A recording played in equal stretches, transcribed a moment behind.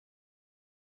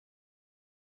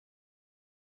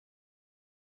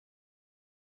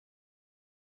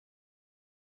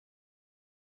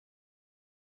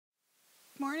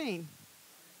morning.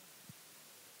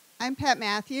 I'm Pat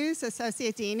Matthews,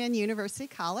 Associate Dean in University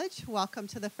College. Welcome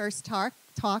to the first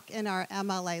talk in our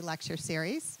MLA Lecture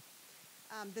Series.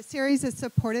 The series is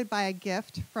supported by a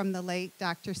gift from the late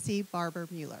Dr. C. Barber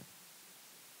Mueller.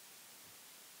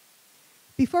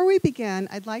 Before we begin,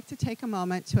 I'd like to take a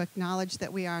moment to acknowledge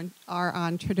that we are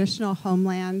on traditional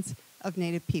homelands of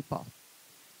Native people.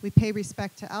 We pay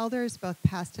respect to elders, both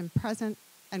past and present,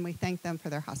 and we thank them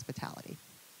for their hospitality.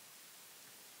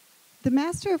 The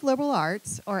Master of Liberal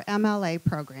Arts, or MLA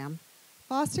program,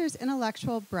 fosters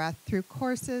intellectual breadth through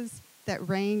courses that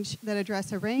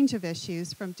address a range of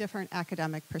issues from different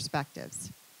academic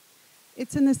perspectives.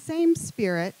 It's in the same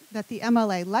spirit that the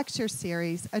MLA Lecture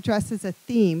Series addresses a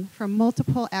theme from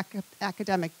multiple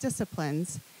academic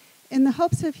disciplines in the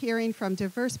hopes of hearing from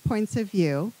diverse points of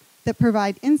view that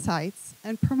provide insights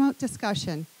and promote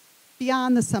discussion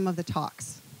beyond the sum of the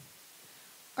talks.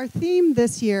 Our theme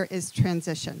this year is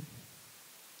transition.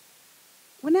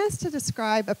 When asked to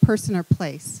describe a person or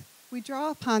place, we draw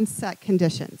upon set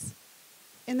conditions.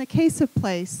 In the case of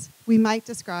place, we might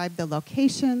describe the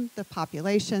location, the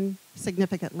population,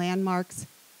 significant landmarks,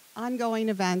 ongoing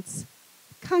events,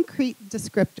 concrete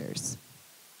descriptors.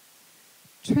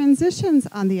 Transitions,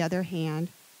 on the other hand,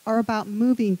 are about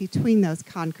moving between those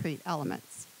concrete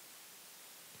elements.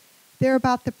 They're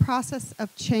about the process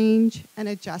of change and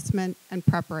adjustment and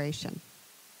preparation.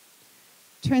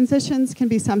 Transitions can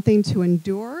be something to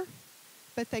endure,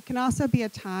 but they can also be a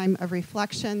time of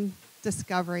reflection,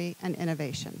 discovery, and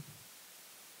innovation.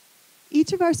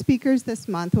 Each of our speakers this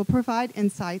month will provide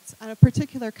insights on a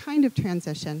particular kind of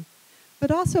transition,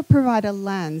 but also provide a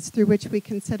lens through which we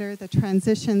consider the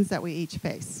transitions that we each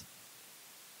face.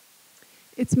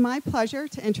 It's my pleasure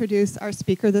to introduce our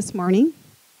speaker this morning.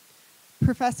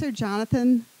 Professor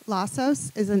Jonathan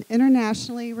Losos is an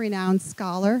internationally renowned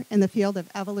scholar in the field of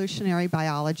evolutionary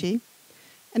biology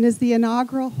and is the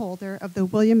inaugural holder of the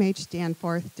William H.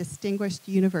 Danforth Distinguished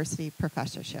University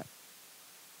Professorship.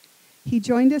 He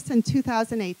joined us in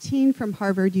 2018 from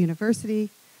Harvard University,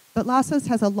 but Losos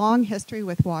has a long history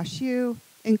with WashU,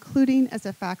 including as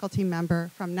a faculty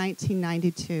member from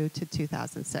 1992 to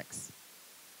 2006.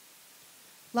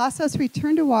 Losos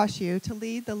returned to WashU to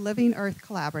lead the Living Earth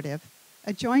Collaborative,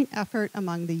 a joint effort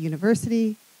among the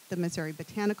university, the Missouri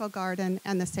Botanical Garden,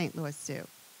 and the St. Louis Zoo.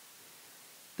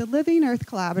 The Living Earth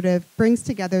Collaborative brings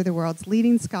together the world's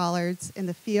leading scholars in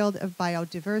the field of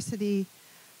biodiversity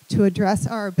to address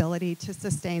our ability to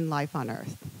sustain life on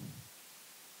Earth.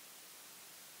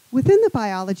 Within the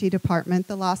biology department,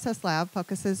 the Losos Lab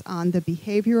focuses on the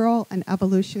behavioral and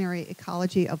evolutionary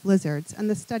ecology of lizards and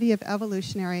the study of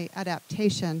evolutionary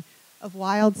adaptation of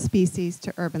wild species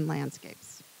to urban landscapes.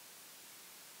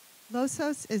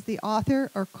 Losos is the author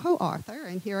or co-author,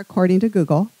 and here according to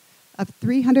Google, of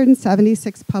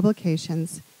 376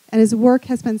 publications, and his work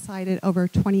has been cited over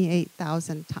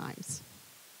 28,000 times.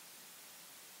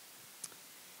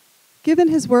 Given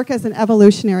his work as an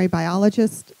evolutionary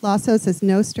biologist, Losos is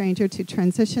no stranger to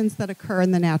transitions that occur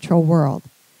in the natural world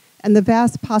and the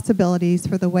vast possibilities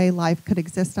for the way life could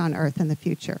exist on Earth in the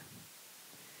future.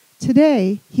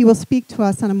 Today, he will speak to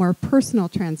us on a more personal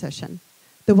transition,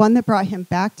 the one that brought him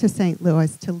back to St.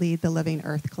 Louis to lead the Living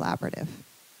Earth Collaborative.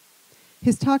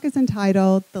 His talk is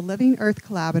entitled The Living Earth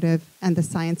Collaborative and the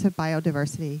Science of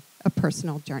Biodiversity, A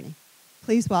Personal Journey.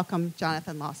 Please welcome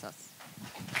Jonathan Losos.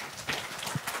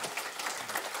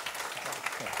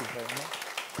 Thank you very much.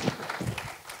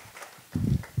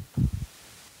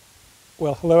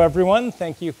 Well, hello everyone.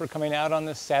 Thank you for coming out on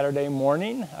this Saturday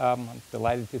morning. I'm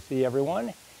delighted to see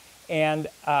everyone. And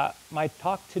my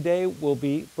talk today will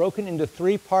be broken into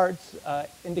three parts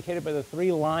indicated by the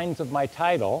three lines of my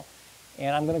title.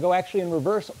 And I'm going to go actually in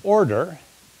reverse order.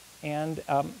 And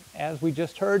as we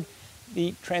just heard,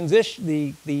 the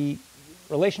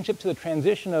relationship to the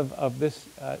transition of this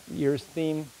year's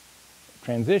theme,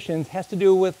 transitions, has to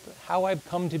do with how I've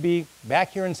come to be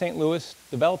back here in St. Louis,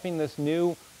 developing this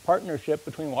new partnership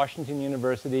between Washington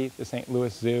University, the St.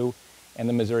 Louis Zoo, and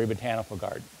the Missouri Botanical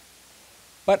Garden.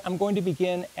 But I'm going to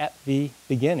begin at the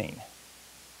beginning.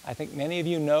 I think many of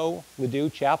you know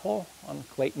Ladue Chapel on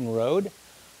Clayton Road.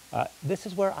 This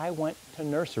is where I went to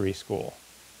nursery school.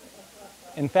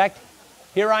 In fact,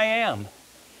 here I am,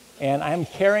 and I'm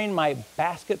carrying my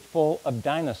basket full of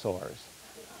dinosaurs.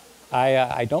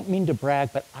 I don't mean to brag,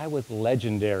 but I was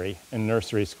legendary in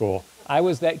nursery school. I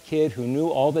was that kid who knew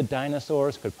all the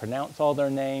dinosaurs, could pronounce all their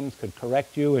names, could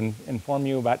correct you and inform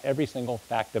you about every single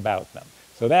fact about them.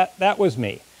 So that was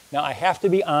me. Now, I have to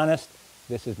be honest,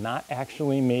 this is not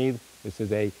actually me. This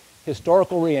is a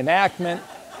historical reenactment.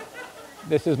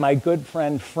 This is my good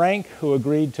friend Frank, who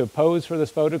agreed to pose for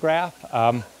this photograph.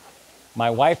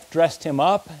 My wife dressed him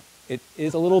up. It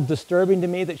is a little disturbing to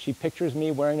me that she pictures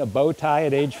me wearing a bow tie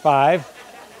at age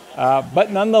 5.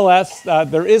 But nonetheless,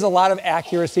 there is a lot of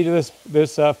accuracy to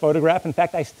this photograph. In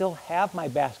fact, I still have my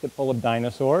basket full of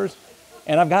dinosaurs,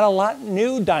 and I've got a lot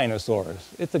new dinosaurs.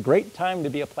 It's a great time to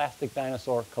be a plastic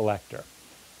dinosaur collector.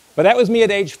 But that was me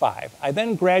at age 5. I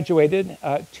then graduated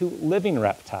to living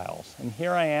reptiles, and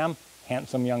here I am,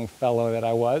 handsome young fellow that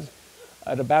I was,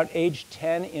 at about age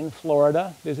 10 in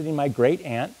Florida, visiting my great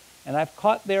aunt, and I've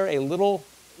caught there a little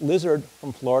lizard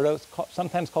from Florida. It's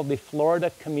sometimes called the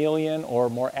Florida chameleon, or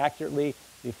more accurately,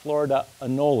 the Florida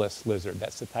anolis lizard.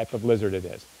 That's the type of lizard it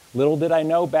is. Little did I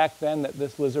know back then that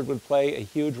this lizard would play a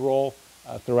huge role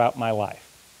throughout my life.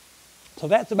 So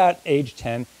that's about age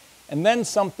 10. And then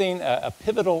something, a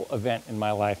pivotal event in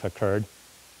my life occurred,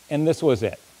 and this was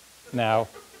it. Now,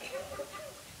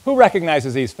 who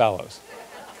recognizes these fellows?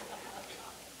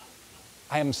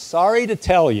 I am sorry to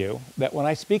tell you that when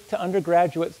I speak to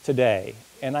undergraduates today,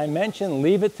 and I mention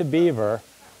Leave It to Beaver,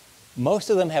 most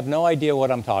of them have no idea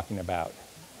what I'm talking about.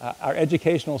 Our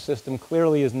educational system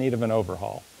clearly is in need of an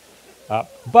overhaul.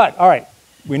 But, all right,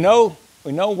 we know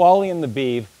Wally and the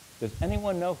Beav. Does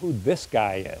anyone know who this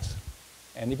guy is?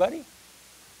 Anybody?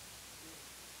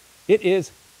 It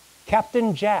is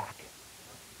Captain Jack.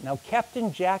 Now,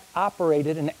 Captain Jack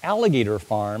operated an alligator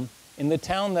farm in the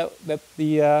town that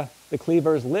the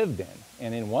Cleavers lived in.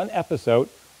 And in one episode,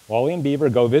 Wally and Beaver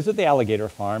go visit the alligator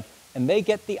farm, and they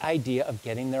get the idea of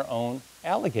getting their own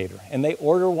alligator. And they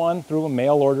order one through a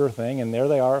mail order thing, and there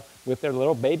they are with their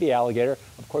little baby alligator.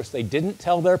 Of course, they didn't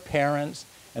tell their parents,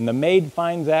 and the maid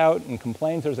finds out and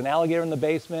complains there's an alligator in the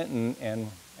basement, and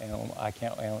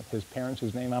his parents,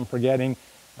 whose name I'm forgetting,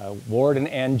 Ward and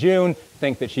Ann June,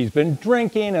 think that she's been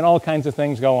drinking, and all kinds of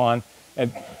things go on.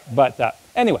 But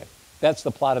anyway, that's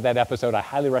the plot of that episode. I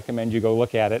highly recommend you go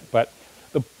look at it. But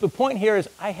the point here is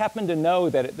I happen to know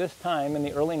that at this time in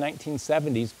the early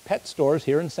 1970s, pet stores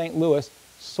here in St. Louis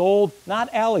sold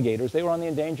not alligators, they were on the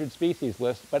endangered species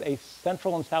list, but a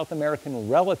Central and South American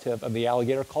relative of the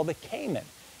alligator called the caiman.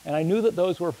 And I knew that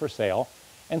those were for sale.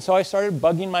 And so I started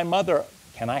bugging my mother,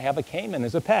 can I have a caiman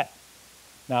as a pet?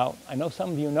 Now, I know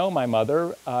some of you know my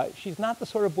mother. She's not the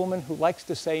sort of woman who likes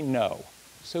to say no.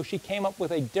 So she came up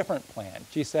with a different plan.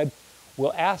 She said,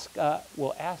 we'll ask a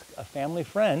family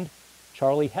friend,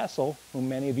 Charlie Hessel, whom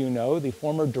many of you know, the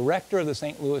former director of the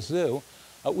St. Louis Zoo.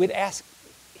 We'd ask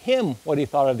him what he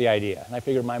thought of the idea. And I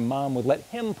figured my mom would let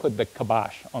him put the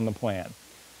kibosh on the plan.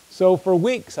 So for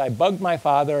weeks, I bugged my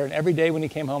father, and every day when he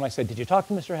came home, I said, did you talk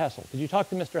to Mr. Hessel? Did you talk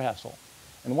to Mr. Hessel?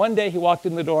 And one day he walked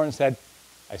in the door and said,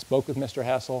 I spoke with Mr.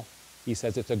 Hessel. He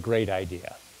says it's a great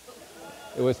idea.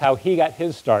 It was how he got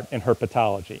his start in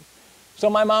herpetology. So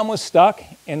my mom was stuck,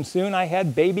 and soon I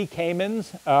had baby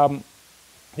caimans.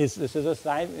 This is a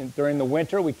sign. During the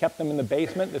winter, we kept them in the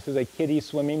basement. This is a kiddie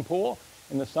swimming pool.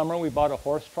 In the summer, we bought a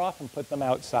horse trough and put them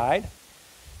outside.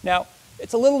 Now,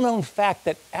 it's a little known fact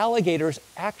that alligators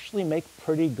actually make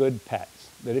pretty good pets.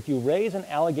 That if you raise an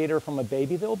alligator from a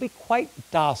baby, they'll be quite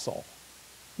docile.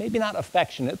 Maybe not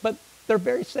affectionate, but they're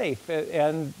very safe,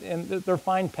 and they're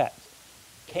fine pets.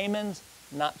 Caimans,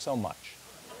 not so much.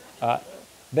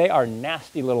 They are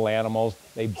nasty little animals.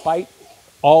 They bite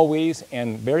always,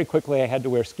 and very quickly I had to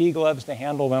wear ski gloves to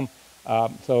handle them.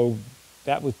 So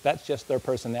that's just their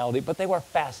personality. But they were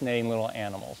fascinating little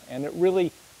animals, and it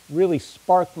really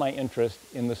sparked my interest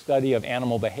in the study of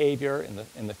animal behavior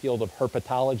in the field of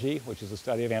herpetology, which is the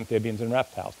study of amphibians and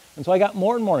reptiles. And so I got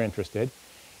more and more interested.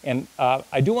 And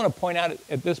I do want to point out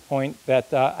at this point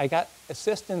that I got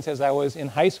assistance as I was in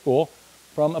high school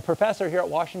from a professor here at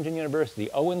Washington University,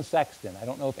 Owen Sexton. I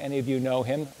don't know if any of you know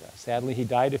him. Sadly, he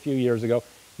died a few years ago.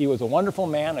 He was a wonderful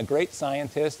man, a great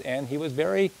scientist, and he was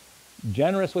very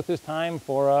generous with his time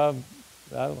for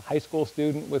a high school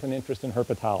student with an interest in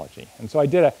herpetology. And so I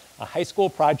did a high school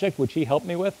project, which he helped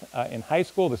me with in high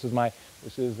school. This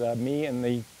is me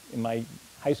in my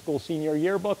high school senior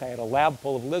yearbook. I had a lab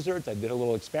full of lizards. I did a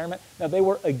little experiment. Now, they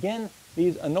were, again,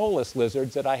 these anolis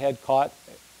lizards that I had caught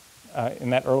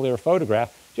in that earlier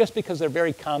photograph, just because they're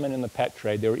very common in the pet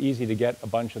trade. They were easy to get a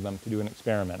bunch of them to do an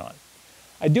experiment on.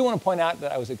 I do want to point out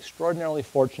that I was extraordinarily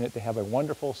fortunate to have a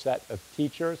wonderful set of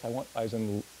teachers. I was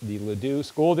in the Ladue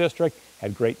School District,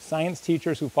 had great science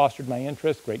teachers who fostered my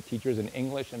interest, great teachers in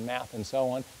English and math and so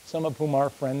on, some of whom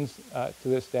are friends to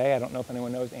this day. I don't know if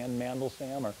anyone knows Ann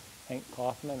Mandelstam or Hank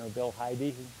Kaufman or Bill Heide,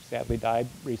 who sadly died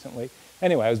recently.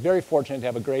 Anyway, I was very fortunate to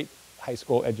have a great high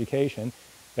school education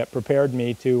that prepared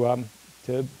me to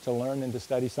learn and to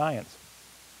study science.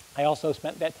 I also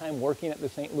spent that time working at the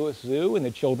St. Louis Zoo and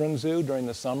the Children's Zoo during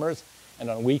the summers and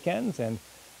on weekends, and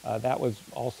that was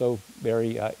also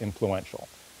very influential.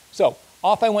 So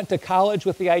off I went to college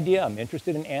with the idea, I'm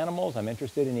interested in animals, I'm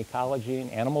interested in ecology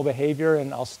and animal behavior,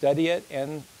 and I'll study it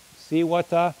and see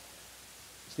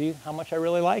how much I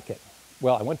really like it.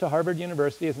 Well, I went to Harvard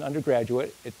University as an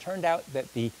undergraduate. It turned out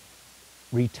that the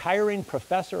retiring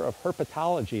professor of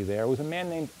herpetology there was a man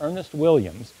named Ernest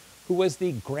Williams, who was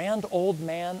the grand old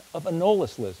man of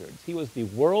anolis lizards. He was the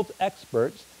world's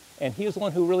expert, and he was the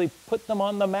one who really put them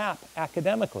on the map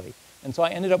academically. And so I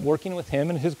ended up working with him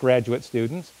and his graduate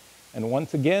students. And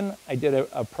once again, I did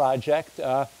a project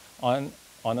on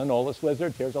anolis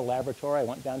lizards. Here's a laboratory. I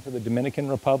went down to the Dominican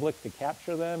Republic to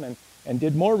capture them and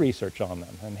did more research on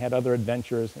them and had other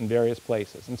adventures in various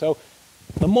places. And so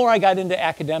the more I got into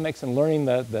academics and learning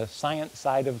the science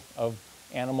side of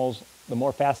animals, the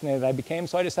more fascinated I became.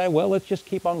 So I decided, well, let's just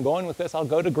keep on going with this. I'll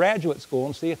go to graduate school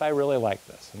and see if I really like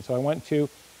this. And so I went to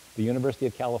the University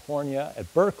of California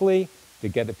at Berkeley to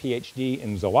get a PhD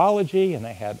in zoology, and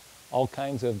I had all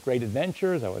kinds of great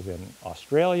adventures. I was in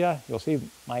Australia. You'll see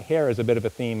my hair is a bit of a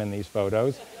theme in these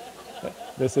photos.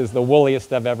 This is the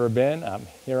woolliest I've ever been.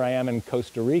 Here I am in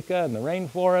Costa Rica in the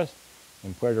rainforest.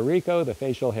 In Puerto Rico, the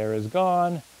facial hair is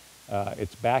gone.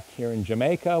 It's back here in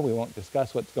Jamaica. We won't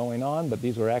discuss what's going on, but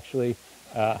these were actually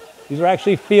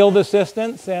field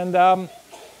assistants. And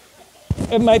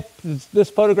this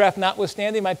photograph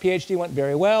notwithstanding, my PhD went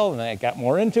very well, and I got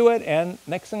more into it. And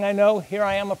next thing I know, here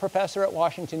I am a professor at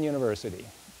Washington University.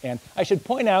 And I should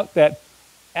point out that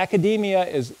academia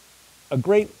is a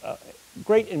great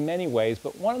in many ways,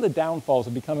 but one of the downfalls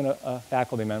of becoming a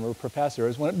faculty member or professor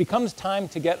is when it becomes time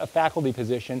to get a faculty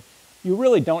position, you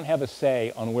really don't have a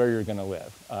say on where you're going to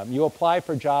live. You apply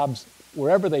for jobs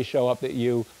wherever they show up that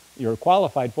you're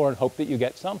qualified for and hope that you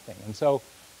get something. And so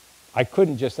I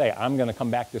couldn't just say, I'm going to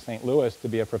come back to St. Louis to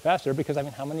be a professor, because, I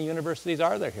mean, how many universities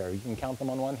are there here? You can count them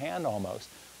on one hand almost.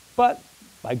 But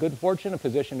by good fortune, a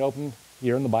position opened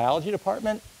here in the biology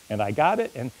department, and I got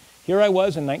it. And here I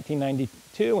was in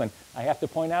 1992, and I have to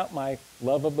point out my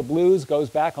love of the blues goes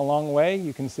back a long way.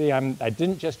 You can see I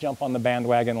didn't just jump on the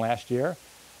bandwagon last year.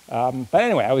 But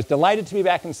anyway, I was delighted to be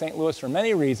back in St. Louis for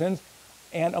many reasons,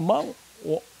 and among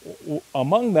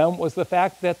them was the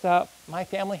fact that my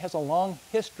family has a long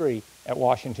history at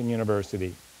Washington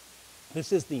University.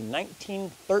 This is the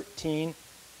 1913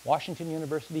 Washington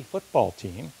University football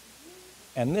team,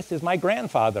 and this is my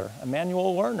grandfather,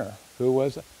 Emanuel Werner, who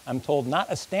was, I'm told, not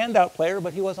a standout player,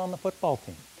 but he was on the football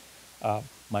team.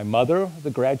 My mother was a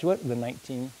graduate of the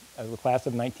class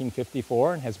of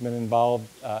 1954 and has been involved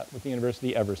with the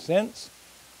university ever since.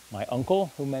 My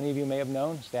uncle, who many of you may have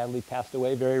known, sadly passed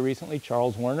away very recently,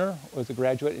 Charles Werner, was a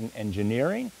graduate in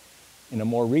engineering. In a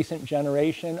more recent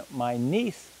generation, my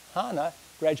niece, Hannah,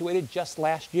 graduated just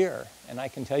last year. And I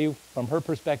can tell you, from her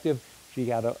perspective, she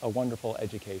got a wonderful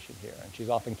education here. And she's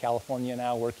off in California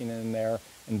now working in their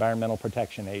environmental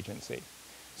protection agency.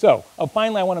 So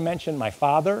finally, I want to mention my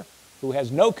father, who has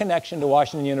no connection to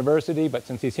Washington University, but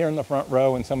since he's here in the front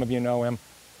row and some of you know him,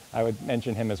 I would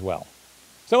mention him as well.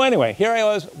 So anyway, here I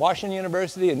was, Washington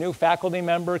University, a new faculty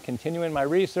member, continuing my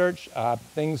research.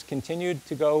 Things continued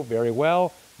to go very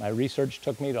well. My research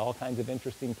took me to all kinds of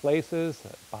interesting places,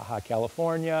 Baja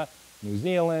California, New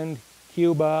Zealand,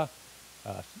 Cuba,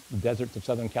 the deserts of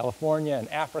Southern California and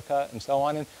Africa and so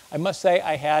on. And I must say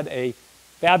I had a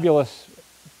fabulous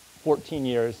 14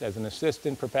 years as an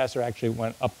assistant professor, actually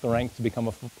went up the ranks to become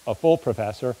a full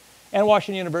professor. And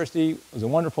Washington University was a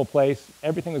wonderful place.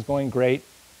 Everything was going great.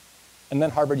 And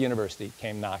then Harvard University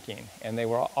came knocking, and they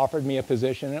offered me a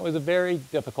position. And it was a very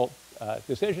difficult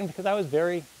decision because I was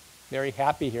very, very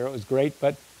happy here. It was great,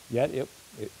 but yet it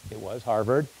was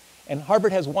Harvard. And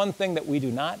Harvard has one thing that we do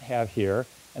not have here,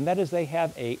 and that is they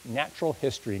have a natural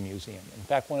history museum. In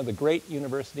fact, one of the great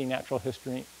university natural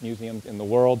history museums in the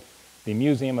world, the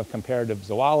Museum of Comparative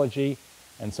Zoology.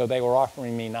 And so they were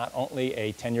offering me not only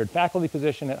a tenured faculty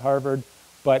position at Harvard,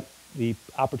 but the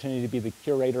opportunity to be the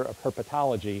curator of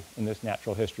herpetology in this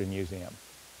natural history museum.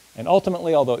 And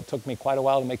ultimately, although it took me quite a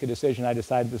while to make a decision, I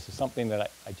decided this is something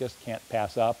that I just can't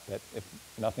pass up, that if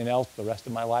nothing else, the rest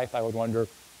of my life, I would wonder,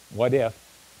 what if?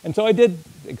 And so I did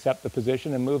accept the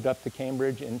position and moved up to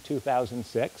Cambridge in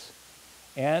 2006.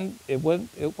 And it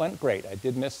went great. I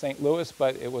did miss St. Louis,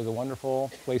 but it was a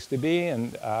wonderful place to be,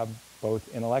 and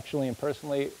both intellectually and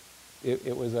personally,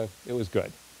 it was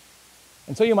good.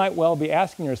 And so you might well be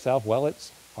asking yourself, well,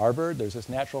 it's Harvard, there's this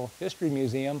natural history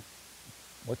museum,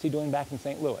 what's he doing back in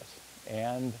St. Louis?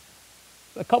 And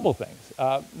a couple things.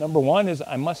 Number one is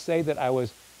I must say that I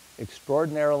was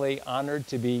extraordinarily honored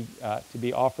to be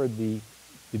offered the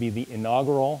to be the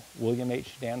inaugural William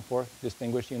H. Danforth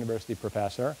Distinguished University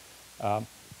Professor. To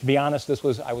be honest,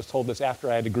 I was told this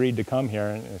after I had agreed to come here,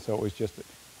 and so it was just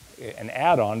an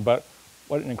add-on, but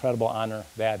what an incredible honor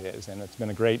that is. And it's been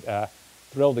a great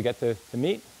thrill to get to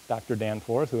meet Dr.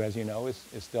 Danforth, who, as you know, is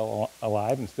still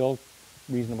alive and still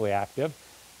reasonably active.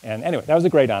 And anyway, that was a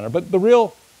great honor. But the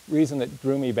real reason that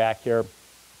drew me back here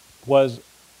was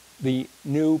the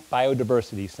new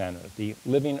Biodiversity Center, the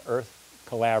Living Earth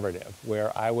Collaborative,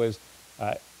 where I was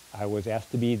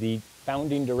asked to be the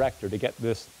founding director to get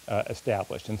this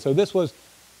established. And so this was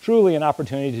truly an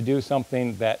opportunity to do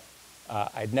something that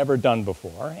I'd never done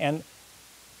before. And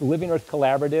the Living Earth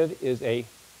Collaborative is a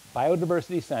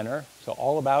biodiversity center, so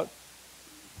all about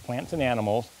plants and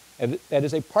animals, and that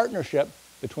is a partnership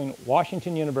between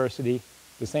Washington University,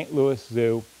 the St. Louis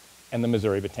Zoo, and the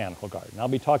Missouri Botanical Garden. I'll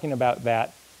be talking about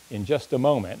that in just a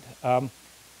moment.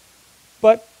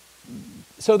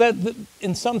 So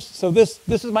this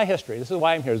is my history. This is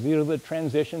why I'm here. These are the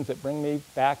transitions that bring me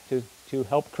back to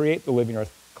help create the Living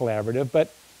Earth Collaborative.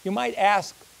 But you might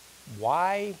ask,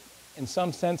 why, in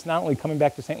some sense, not only coming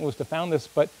back to St. Louis to found this,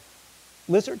 but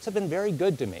lizards have been very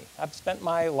good to me. I've spent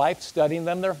my life studying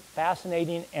them. They're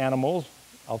fascinating animals.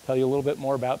 I'll tell you a little bit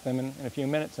more about them in a few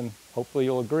minutes, and hopefully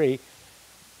you'll agree.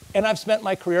 And I've spent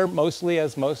my career mostly,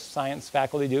 as most science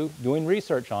faculty do, doing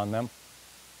research on them.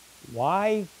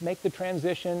 Why make the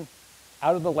transition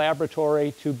out of the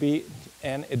laboratory to be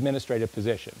an administrative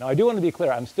position? Now, I do want to be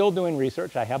clear. I'm still doing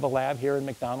research. I have a lab here in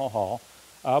McDonald Hall.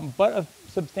 But a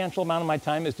substantial amount of my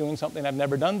time is doing something I've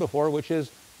never done before, which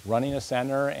is running a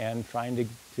center and trying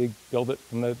to build it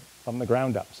from the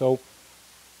ground up. So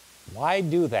why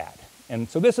do that? And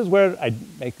so this is where I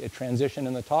make a transition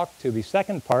in the talk to the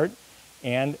second part.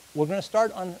 And we're going to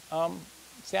start on,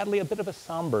 sadly, a bit of a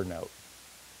somber note.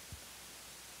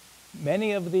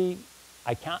 Many of the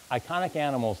iconic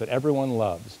animals that everyone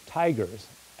loves, tigers,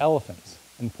 elephants,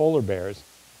 and polar bears,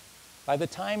 by the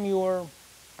time your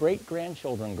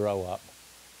great-grandchildren grow up,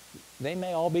 they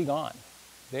may all be gone.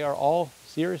 They are all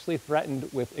seriously threatened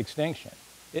with extinction.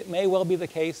 It may well be the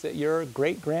case that your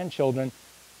great-grandchildren,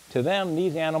 to them,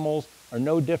 these animals are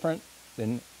no different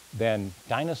than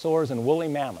dinosaurs and woolly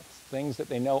mammoths, things that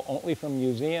they know only from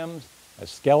museums as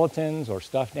skeletons or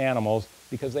stuffed animals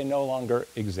because they no longer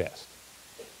exist.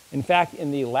 In fact,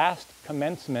 in the last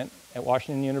commencement at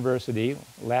Washington University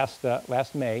last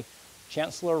May,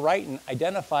 Chancellor Wrighton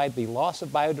identified the loss of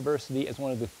biodiversity as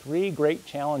one of the 3 great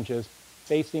challenges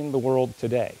facing the world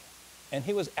today. And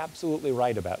he was absolutely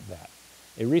right about that.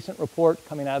 A recent report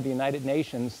coming out of the United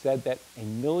Nations said that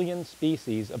 1 million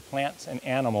species of plants and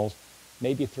animals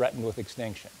may be threatened with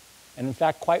extinction. And in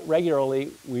fact, quite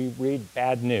regularly, we read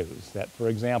bad news that, for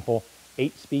example,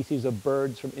 8 species of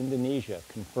birds from Indonesia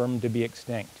confirmed to be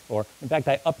extinct. Or, in fact,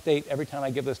 every time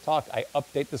I give this talk, I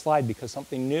update the slide because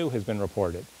something new has been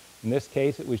reported. In this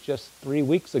case, it was just 3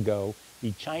 weeks ago,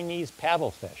 the Chinese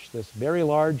paddlefish, this very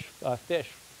large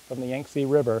fish from the Yangtze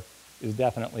River, is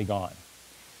definitely gone.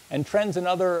 And trends in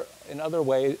other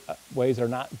ways are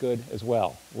not good as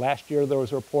well. Last year, there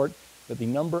was a report that the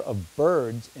number of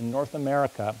birds in North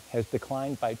America has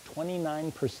declined by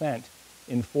 29%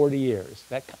 in 40 years.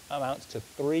 That amounts to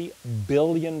 3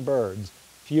 billion birds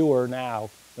fewer now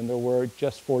than there were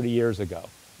just 40 years ago.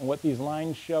 And what these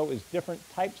lines show is different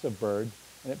types of birds,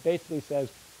 and it basically says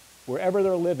wherever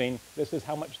they're living, this is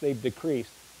how much they've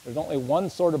decreased. There's only one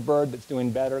sort of bird that's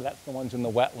doing better. That's the ones in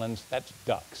the wetlands. That's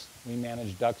ducks. We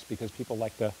manage ducks because people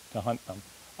like to hunt them.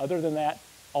 Other than that,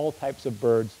 all types of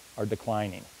birds are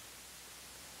declining.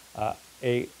 An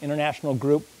international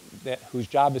group whose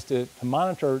job is to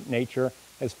monitor nature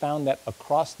has found that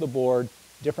across the board,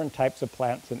 different types of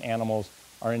plants and animals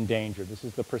are in danger. This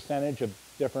is the percentage of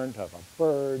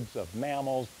birds, of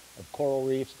mammals, of coral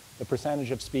reefs, the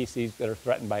percentage of species that are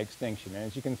threatened by extinction. And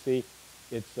as you can see,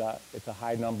 it's a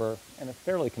high number and a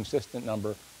fairly consistent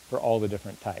number for all the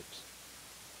different types.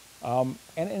 And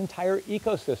entire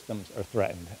ecosystems are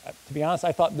threatened. To be honest,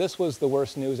 I thought this was the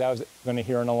worst news I was going to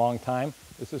hear in a long time.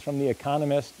 This is from The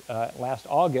Economist last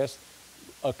August,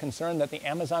 a concern that the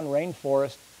Amazon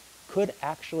rainforest could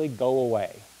actually go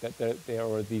away, that there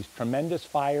are these tremendous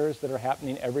fires that are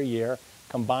happening every year,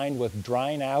 combined with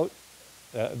drying out.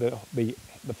 The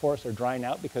forests are drying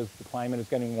out because the climate is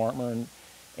getting warmer,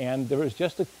 and there was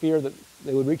just a fear that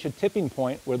they would reach a tipping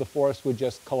point where the forest would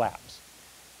just collapse.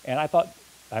 And I thought,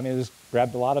 this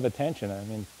grabbed a lot of attention.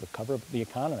 The cover of The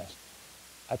Economist.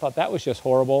 I thought that was just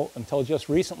horrible until just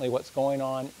recently what's going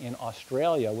on in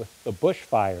Australia with the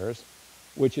bushfires,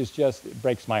 which is just, it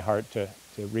breaks my heart to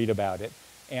read about it.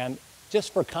 And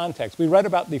just for context, we read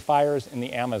about the fires in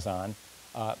the Amazon.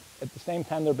 At the same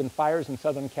time, there have been fires in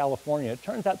Southern California. It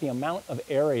turns out the amount of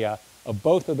area of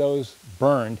both of those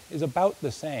burned is about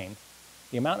the same.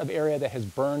 The amount of area that has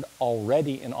burned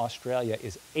already in Australia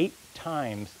is 8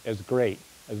 times as great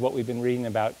as what we've been reading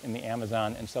about in the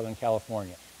Amazon and Southern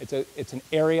California. It's an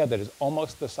area that is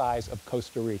almost the size of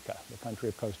Costa Rica. The country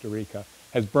of Costa Rica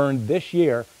has burned this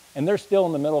year, and they're still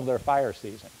in the middle of their fire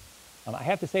season. I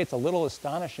have to say it's a little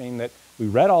astonishing that we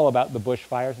read all about the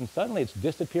bushfires and suddenly it's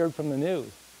disappeared from the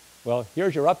news. Well,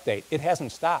 here's your update. It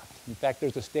hasn't stopped. In fact,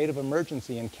 there's a state of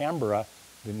emergency in Canberra,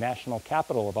 the national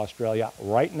capital of Australia,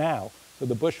 right now. So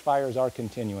the bushfires are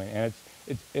continuing, and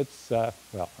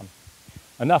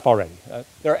enough already.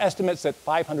 There are estimates that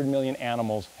 500 million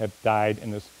animals have died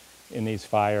in these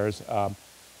fires.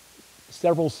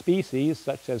 Several species,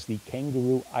 such as the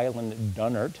kangaroo island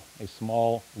dunnart, a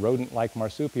small rodent-like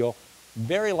marsupial,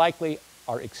 very likely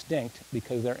are extinct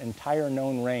because their entire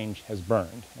known range has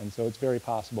burned. And so it's very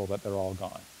possible that they're all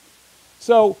gone.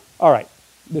 So, all right,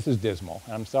 this is dismal.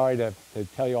 I'm sorry to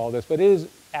tell you all this, but it is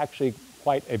actually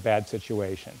quite a bad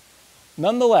situation.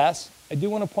 Nonetheless, I do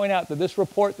want to point out that this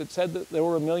report that said that there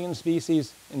were 1 million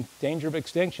species in danger of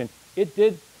extinction, it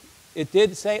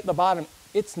did say at the bottom,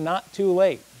 it's not too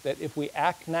late, that if we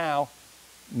act now,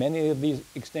 many of these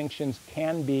extinctions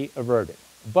can be averted.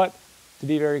 But to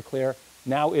be very clear,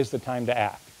 now is the time to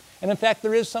act. And in fact,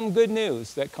 there is some good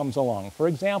news that comes along. For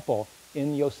example,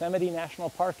 in Yosemite National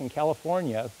Park in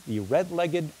California, the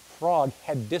red-legged frog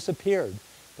had disappeared,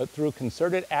 but through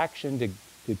concerted action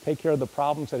to take care of the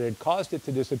problems that had caused it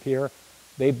to disappear,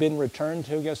 they've been returned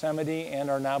to Yosemite and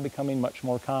are now becoming much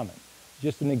more common.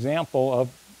 Just an example of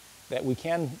that we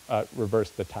can reverse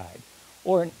the tide.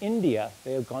 Or in India,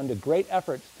 they have gone to great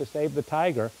efforts to save the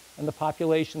tiger, and the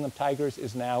population of tigers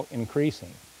is now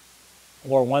increasing.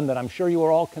 Or one that I'm sure you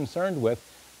are all concerned with,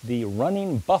 the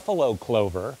running buffalo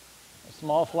clover, a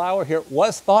small flower here,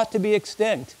 was thought to be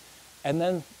extinct, and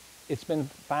then it's been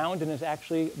found and is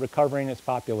actually recovering its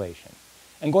population.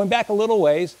 And going back a little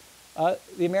ways,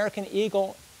 the American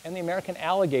eagle and the American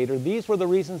alligator, these were the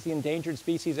reasons the Endangered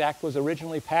Species Act was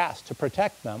originally passed, to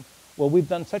protect them. Well, we've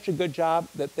done such a good job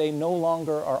that they no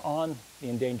longer are on the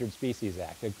Endangered Species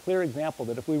Act. A clear example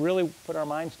that if we really put our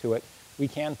minds to it, we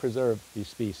can preserve these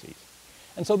species.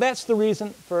 And so that's the reason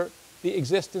for the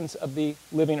existence of the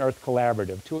Living Earth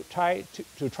Collaborative, to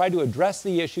try to address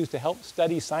the issues, to help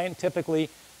study scientifically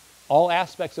all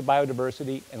aspects of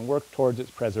biodiversity and work towards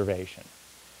its preservation.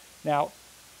 Now,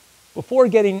 before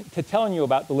getting to telling you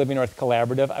about the Living Earth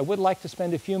Collaborative, I would like to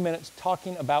spend a few minutes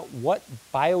talking about what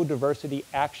biodiversity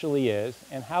actually is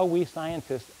and how we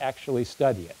scientists actually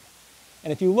study it.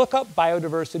 And if you look up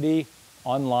biodiversity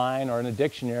online or in a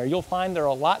dictionary, you'll find there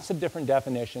are lots of different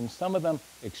definitions, some of them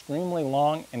extremely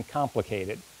long and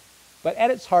complicated. But at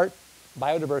its heart,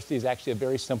 biodiversity is actually a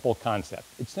very simple concept.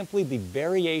 It's simply the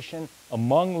variation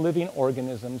among living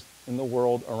organisms in the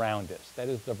world around us. That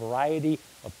is the variety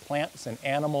of plants and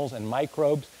animals and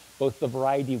microbes, both the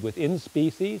variety within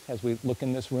species. As we look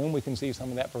in this room, we can see some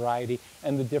of that variety,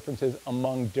 and the differences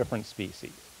among different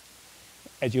species.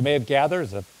 As you may have gathered,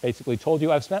 as I've basically told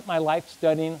you, I've spent my life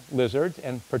studying lizards,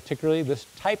 and particularly this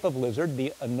type of lizard,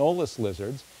 the anolis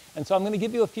lizards. And so I'm going to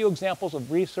give you a few examples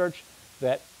of research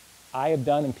that I have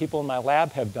done and people in my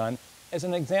lab have done as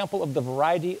an example of the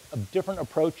variety of different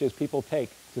approaches people take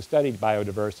to study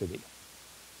biodiversity.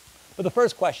 But the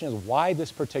first question is, why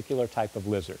this particular type of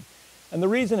lizard? And the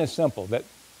reason is simple, that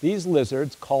these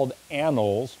lizards, called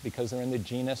anoles because they're in the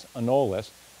genus Anolis,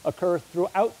 occur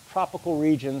throughout tropical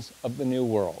regions of the New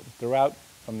World, throughout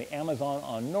from the Amazon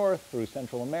on north, through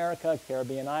Central America,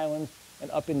 Caribbean islands,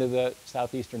 and up into the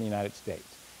southeastern United States.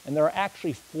 And there are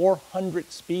actually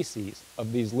 400 species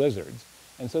of these lizards.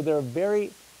 And so they're a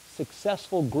very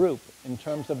successful group in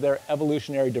terms of their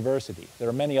evolutionary diversity. There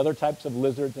are many other types of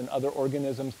lizards and other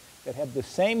organisms that have the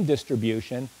same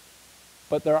distribution,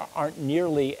 but there aren't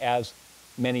nearly as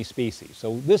many species.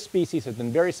 So this species has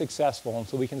been very successful, and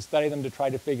so we can study them to try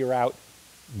to figure out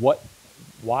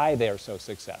why they are so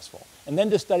successful. And then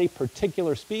to study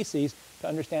particular species to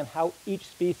understand how each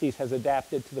species has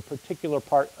adapted to the particular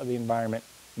part of the environment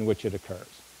in which it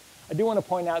occurs. I do want to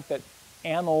point out that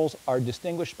anoles are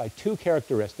distinguished by two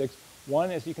characteristics. One,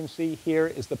 as you can see here,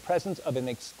 is the presence of an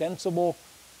extensible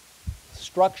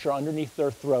structure underneath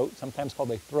their throat, sometimes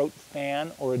called a throat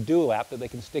fan or a dewlap, that they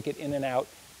can stick it in and out,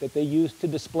 that they use to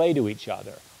display to each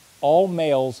other. All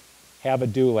males have a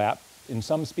dewlap. In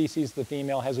some species, the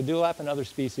female has a dewlap. In other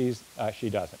species, she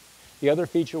doesn't. The other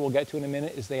feature we'll get to in a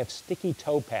minute is they have sticky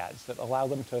toe pads that allow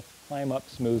them to climb up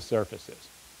smooth surfaces.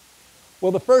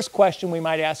 Well, the first question we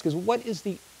might ask is, what is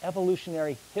the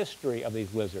evolutionary history of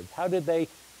these lizards? How did they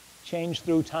change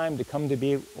through time to come to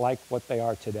be like what they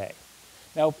are today?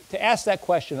 Now, to ask that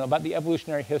question about the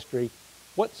evolutionary history,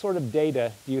 what sort of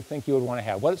data do you think you would want to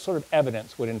have? What sort of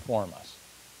evidence would inform us?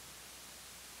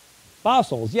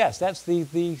 Fossils, yes, that's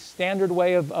the standard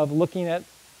way of looking at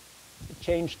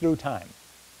change through time.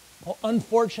 Well,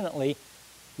 unfortunately,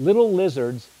 little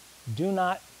lizards do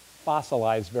not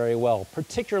fossilize very well,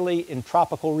 particularly in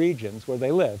tropical regions where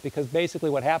they live, because basically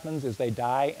what happens is they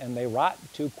die and they rot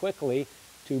too quickly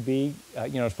to be,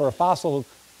 for a fossil,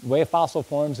 the way a fossil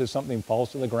forms is something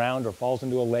falls to the ground or falls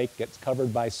into a lake, gets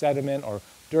covered by sediment or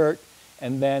dirt,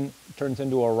 and then turns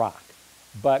into a rock.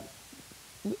 But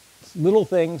little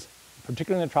things,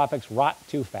 particularly in the tropics, rot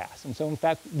too fast. And so, in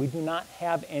fact, we do not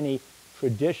have any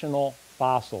traditional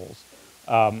fossils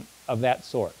of that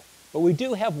sort. But we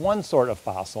do have one sort of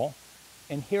fossil,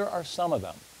 and here are some of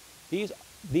them. These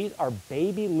are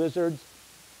baby lizards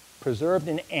preserved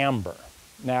in amber.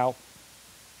 Now,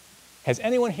 has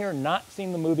anyone here not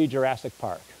seen the movie Jurassic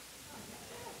Park?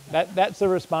 That's the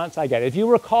response I get. If you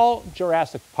recall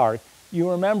Jurassic Park, you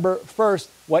remember first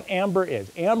what amber is.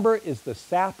 Amber is the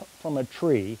sap from a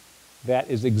tree that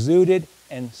is exuded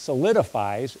and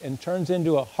solidifies and turns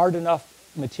into a hard enough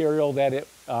material that it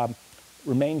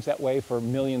remains that way for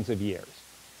millions of years.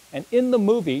 And in the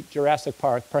movie Jurassic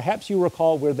Park, perhaps you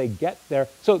recall where they get there.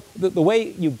 So the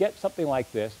way you get something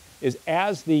like this is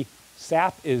as the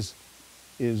sap is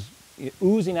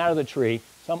oozing out of the tree,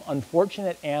 some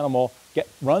unfortunate animal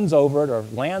runs over it or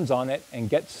lands on it and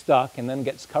gets stuck and then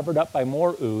gets covered up by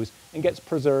more ooze and gets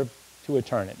preserved to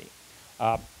eternity.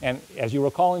 And as you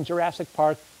recall in Jurassic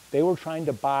Park, they were trying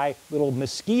to buy little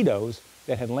mosquitoes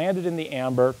that had landed in the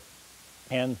amber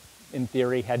and, in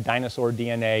theory, had dinosaur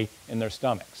DNA in their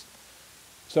stomachs.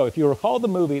 So if you recall the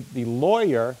movie, the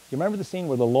lawyer, you remember the scene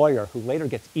where the lawyer, who later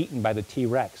gets eaten by the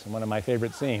T-Rex in one of my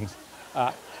favorite scenes,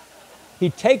 he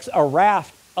takes a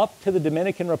raft up to the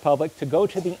Dominican Republic to go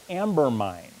to the amber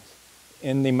mines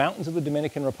in the mountains of the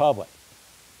Dominican Republic.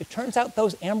 It turns out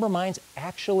those amber mines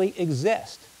actually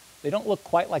exist. They don't look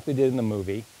quite like they did in the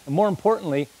movie. And more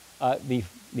importantly,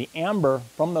 the amber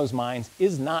from those mines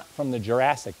is not from the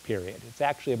Jurassic period. It's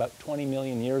actually about 20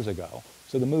 million years ago.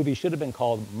 So the movie should have been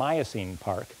called Miocene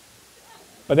Park.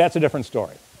 But that's a different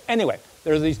story. Anyway,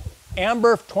 there's these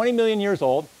amber 20 million years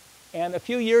old. And a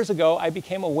few years ago, I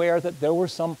became aware that there were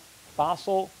some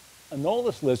fossil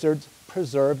anolis lizards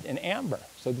preserved in amber.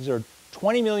 So these are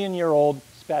 20 million year old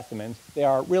specimens. They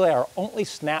are really our only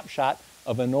snapshot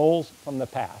of anoles from the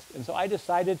past. And so I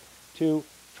decided to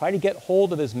try to get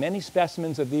hold of as many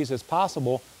specimens of these as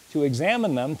possible to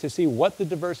examine them to see what the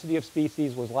diversity of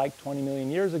species was like 20 million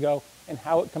years ago and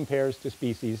how it compares to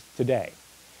species today.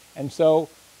 And so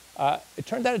it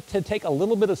turned out to take a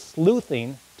little bit of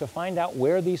sleuthing to find out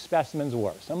where these specimens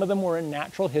were. Some of them were in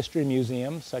natural history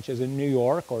museums, such as in New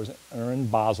York or in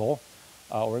Basel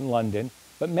or in London,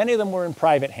 but many of them were in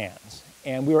private hands.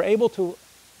 And we were able to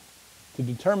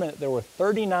determine that there were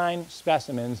 39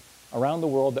 specimens around the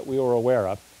world that we were aware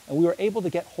of, and we were able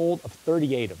to get hold of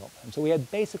 38 of them. And so we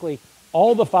had basically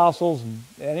all the fossils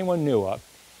that anyone knew of.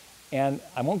 And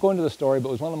I won't go into the story, but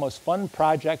it was one of the most fun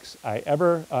projects I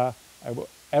ever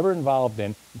involved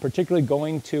in, particularly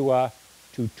going to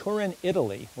Turin,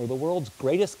 Italy, where the world's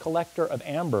greatest collector of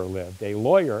amber lived, a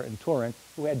lawyer in Turin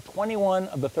who had 21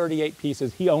 of the 38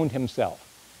 pieces he owned himself.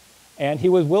 And he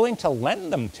was willing to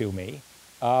lend them to me,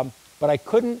 but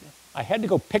I had to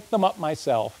go pick them up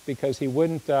myself because he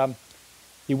wouldn't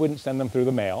send them through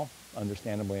the mail,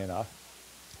 understandably enough.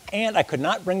 And I could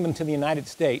not bring them to the United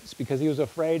States because he was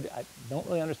afraid, I don't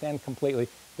really understand completely,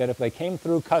 that if they came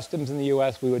through customs in the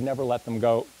US, we would never let them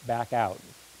go back out.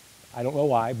 I don't know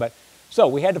why, but so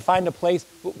we had to find a place.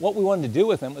 What we wanted to do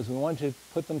with them is we wanted to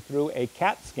put them through a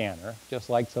CAT scanner, just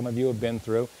like some of you have been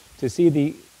through, to see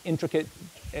the intricate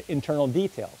internal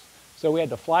details. So we had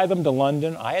to fly them to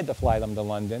London. I had to fly them to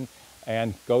London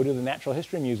and go to the Natural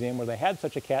History Museum where they had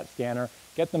such a CAT scanner,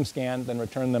 get them scanned, then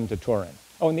return them to Turin.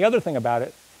 Oh, and the other thing about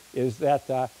it is that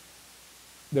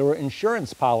there were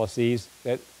insurance policies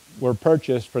that were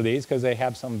purchased for these because they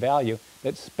have some value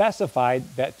that specified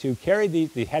that to carry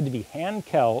these, they had to be hand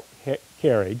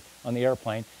carried on the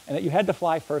airplane and that you had to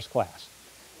fly first class.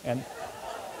 And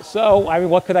so, I mean,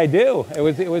 what could I do? It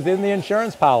was in the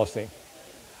insurance policy.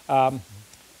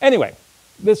 Anyway,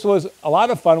 this was a lot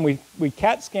of fun. We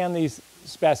CAT scanned these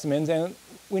specimens and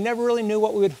we never really knew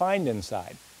what we would find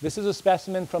inside. This is a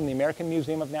specimen from the American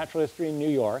Museum of Natural History in New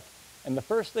York. And the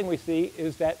first thing we see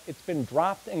is that it's been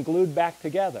dropped and glued back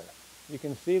together. You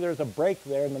can see there's a break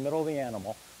there in the middle of the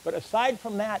animal. But aside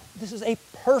from that, this is a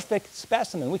perfect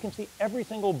specimen. We can see every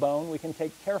single bone. We can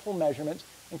take careful measurements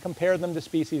and compare them to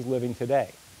species living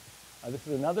today. This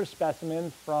is another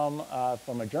specimen from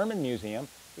a German museum.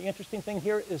 The interesting thing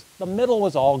here is the middle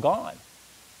was all gone.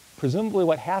 Presumably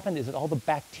what happened is that all the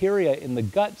bacteria in the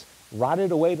guts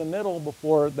rotted away the middle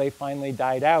before they finally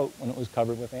died out when it was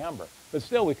covered with amber. But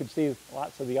still, we could see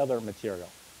lots of the other material.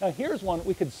 Now here's one.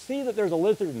 We could see that there's a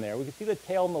lizard in there. We could see the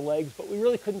tail and the legs, but we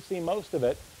really couldn't see most of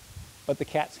it. But the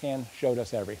CAT scan showed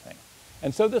us everything.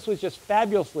 And so this was just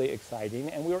fabulously exciting,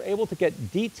 and we were able to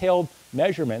get detailed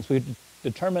measurements. We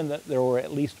determined that there were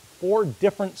at least 4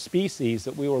 different species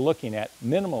that we were looking at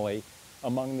minimally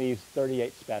among these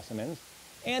 38 specimens.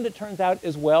 And it turns out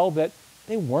as well that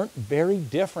they weren't very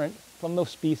different from the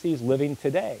species living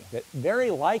today, that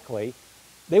very likely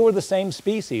they were the same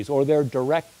species or their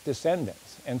direct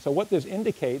descendants. And so what this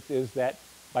indicates is that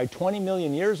by 20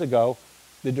 million years ago,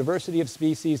 the diversity of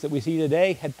species that we see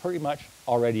today had pretty much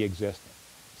already existed.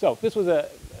 So this was a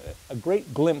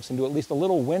great glimpse into at least a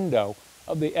little window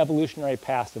of the evolutionary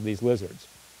past of these lizards.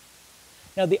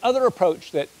 Now, the other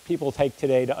approach that people take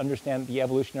today to understand the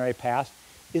evolutionary past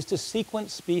is to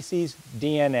sequence species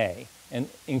DNA, and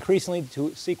increasingly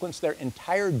to sequence their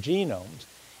entire genomes.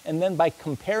 And then by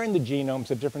comparing the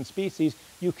genomes of different species,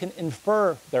 you can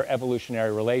infer their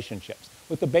evolutionary relationships,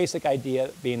 with the basic idea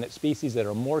being that species that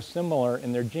are more similar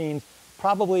in their genes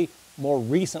probably more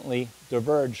recently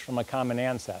diverged from a common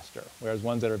ancestor, whereas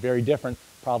ones that are very different,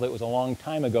 probably it was a long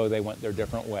time ago they went their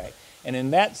different way. And in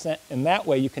that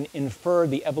way, you can infer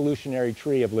the evolutionary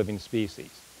tree of living species.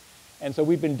 And so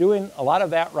we've been doing a lot of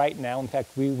that right now. In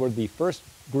fact, we were the first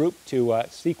group to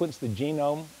sequence the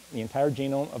genome, the entire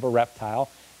genome of a reptile,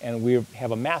 and we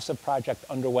have a massive project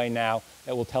underway now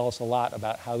that will tell us a lot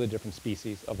about how the different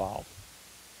species evolved.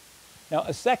 Now,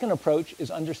 a second approach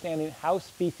is understanding how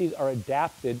species are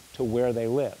adapted to where they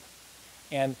live.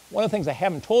 And one of the things I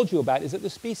haven't told you about is that the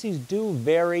species do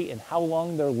vary in how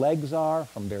long their legs are,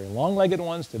 from very long-legged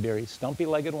ones to very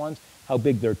stumpy-legged ones, how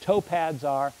big their toe pads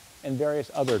are, and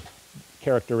various other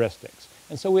characteristics.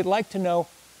 And so we'd like to know,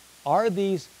 are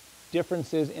these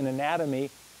differences in anatomy,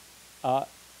 are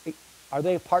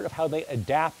they a part of how they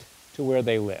adapt to where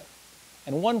they live?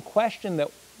 And one question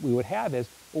that we would have is,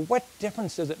 well, what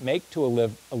difference does it make to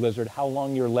a lizard how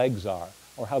long your legs are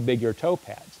or how big your toe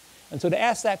pads? And so to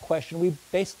ask that question, we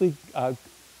basically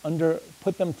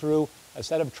put them through a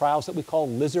set of trials that we call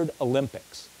lizard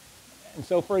Olympics. And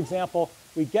so, for example,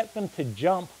 we get them to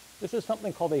jump. This is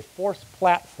something called a force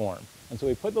platform. And so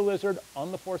we put the lizard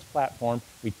on the force platform,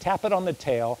 we tap it on the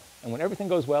tail, and when everything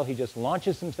goes well, he just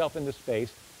launches himself into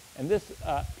space. And this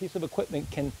piece of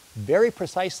equipment can very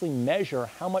precisely measure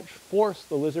how much force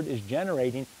the lizard is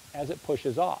generating as it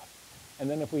pushes off. And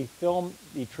then if we film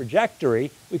the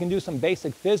trajectory, we can do some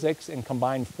basic physics and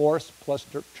combine force plus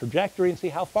trajectory and see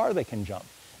how far they can jump.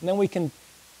 And then we can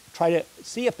try to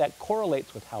see if that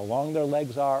correlates with how long their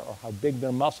legs are or how big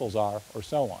their muscles are or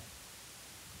so on.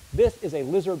 This is a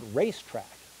lizard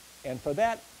racetrack. And for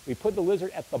that, we put the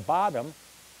lizard at the bottom,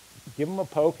 give him a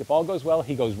poke. If all goes well,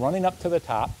 he goes running up to the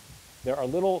top. There are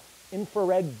little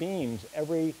infrared beams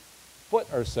every foot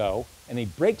or so, and he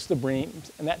breaks the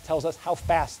beams, and that tells us how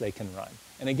fast they can run.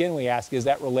 And again, we ask, is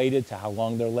that related to how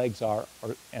long their legs are,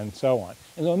 and so on.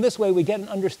 And so in this way, we get an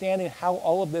understanding of how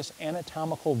all of this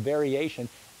anatomical variation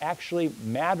actually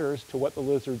matters to what the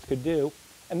lizards could do.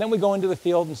 And then we go into the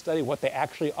field and study what they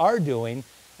actually are doing,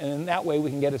 and in that way,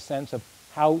 we can get a sense of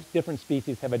how different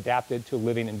species have adapted to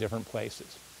living in different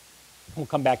places. We'll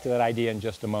come back to that idea in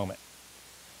just a moment.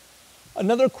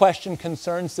 Another question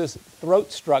concerns this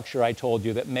throat structure I told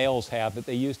you that males have that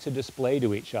they use to display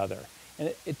to each other.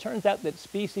 And it turns out that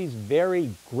species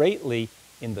vary greatly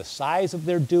in the size of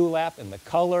their dewlap, and the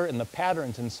color, and the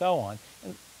patterns, and so on.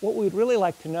 And what we'd really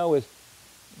like to know is,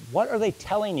 what are they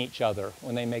telling each other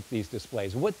when they make these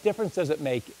displays? What difference does it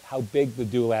make how big the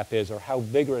dewlap is or how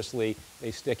vigorously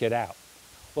they stick it out?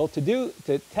 Well, to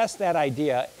test that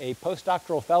idea, a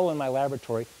postdoctoral fellow in my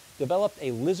laboratory developed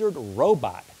a lizard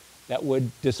robot that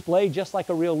would display just like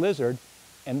a real lizard,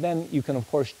 and then you can, of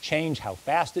course, change how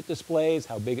fast it displays,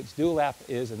 how big its dewlap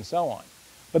is, and so on.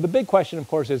 But the big question, of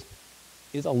course, is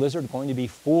a lizard going to be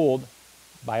fooled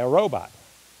by a robot?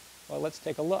 Well, let's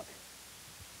take a look.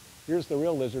 Here's the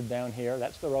real lizard down here.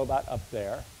 That's the robot up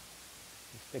there.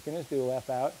 He's sticking his dewlap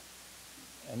out.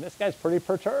 And this guy's pretty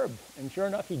perturbed. And sure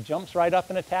enough, he jumps right up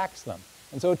and attacks them.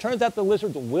 And so it turns out the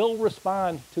lizards will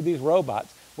respond to these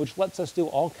robots, which lets us do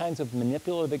all kinds of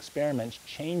manipulative experiments,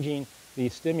 changing the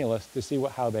stimulus to see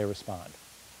how they respond.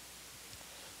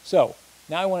 So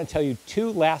now I want to tell you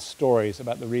 2 last stories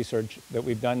about the research that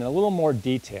we've done in a little more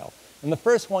detail. And the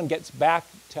first one gets back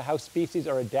to how species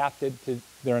are adapted to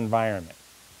their environment.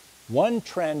 One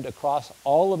trend across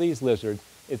all of these lizards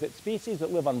is that species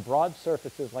that live on broad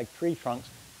surfaces like tree trunks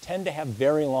tend to have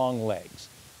very long legs,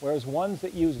 whereas ones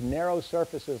that use narrow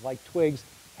surfaces like twigs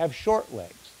have short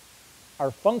legs. Our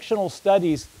functional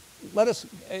studies let us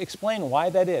explain why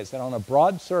that is, that on a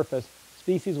broad surface,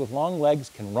 species with long legs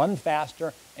can run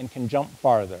faster and can jump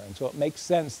farther. And so it makes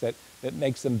sense that it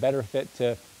makes them better fit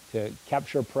to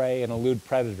capture prey and elude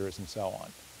predators and so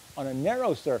on. On a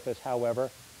narrow surface, however,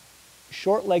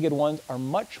 short-legged ones are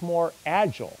much more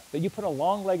agile. That you put a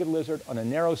long-legged lizard on a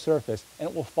narrow surface and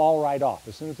it will fall right off.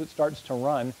 As soon as it starts to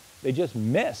run, they just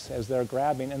miss as they're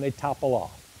grabbing and they topple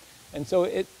off. And so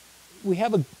we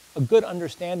have a good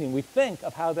understanding, we think,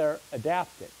 of how they're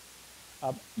adapted.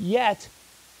 Yet,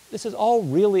 this is all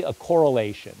really a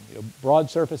correlation. You know, broad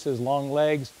surfaces, long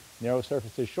legs, narrow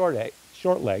surfaces,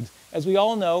 short legs. As we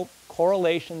all know,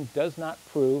 correlation does not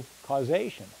prove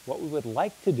causation. What we would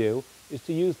like to do is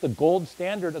to use the gold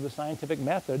standard of the scientific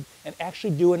method and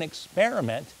actually do an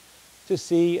experiment to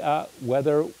see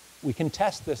whether we can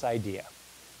test this idea.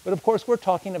 But of course, we're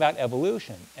talking about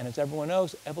evolution. And as everyone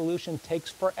knows, evolution takes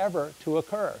forever to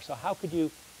occur. So how could you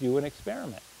do an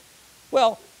experiment?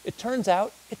 Well, it turns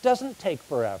out it doesn't take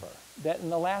forever. That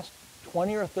in the last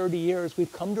 20 or 30 years,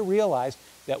 we've come to realize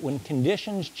that when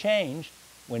conditions change,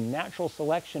 when natural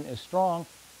selection is strong,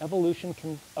 evolution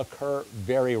can occur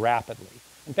very rapidly.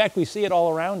 In fact, we see it all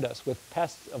around us with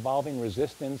pests evolving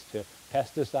resistance to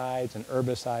pesticides and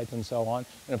herbicides and so on.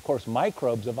 And of course,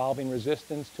 microbes evolving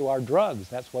resistance to our drugs.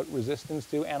 That's what resistance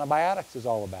to antibiotics is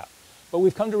all about. But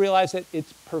we've come to realize that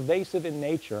it's pervasive in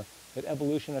nature, that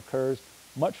evolution occurs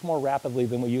much more rapidly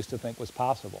than we used to think was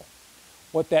possible.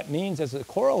 What that means as a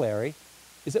corollary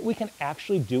is that we can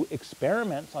actually do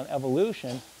experiments on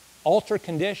evolution, alter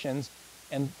conditions,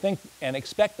 and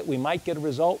expect that we might get a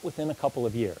result within a couple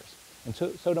of years. And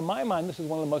so to my mind, this is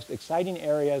one of the most exciting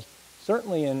areas,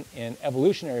 certainly in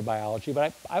evolutionary biology,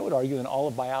 but I would argue in all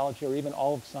of biology or even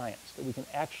all of science, that we can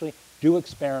actually do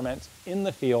experiments in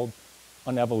the field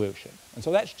on evolution. And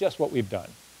so that's just what we've done.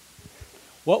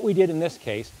 What we did in this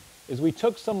case is we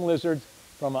took some lizards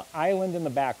from an island in the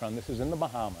background, this is in the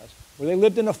Bahamas, where they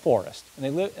lived in a forest,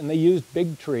 and they used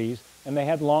big trees, and they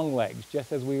had long legs,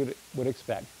 just as we would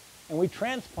expect. And we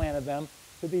transplanted them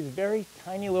to these very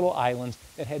tiny little islands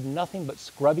that had nothing but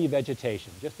scrubby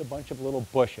vegetation, just a bunch of little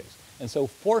bushes, and so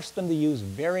forced them to use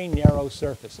very narrow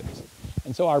surfaces.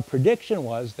 And so our prediction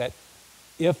was that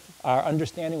if our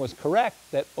understanding was correct,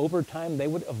 that over time they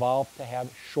would evolve to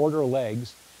have shorter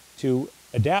legs to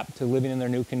adapt to living in their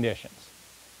new conditions.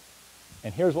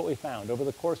 And here's what we found. Over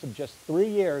the course of just 3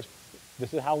 years,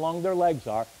 this is how long their legs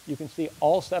are, you can see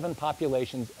all 7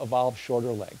 populations evolved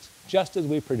shorter legs, just as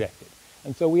we predicted.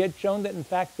 And so we had shown that, in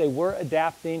fact, they were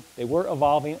adapting, they were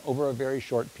evolving over a very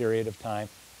short period of time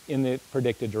in the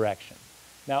predicted direction.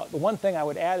 Now, the one thing I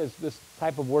would add is this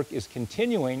type of work is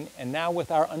continuing, and now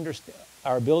with our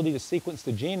ability to sequence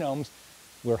the genomes,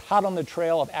 we're hot on the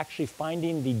trail of actually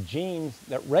finding the genes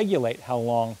that regulate how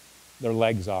long their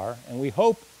legs are, and we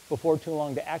hope before too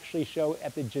long to actually show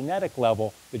at the genetic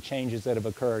level the changes that have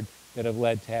occurred that have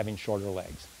led to having shorter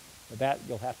legs. But that,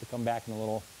 you'll have to come back in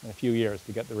a few years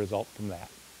to get the result from that.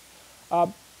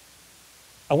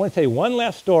 I want to tell you one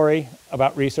last story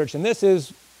about research, and this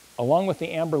is, along with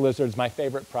the amber lizards, my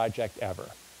favorite project ever.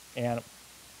 And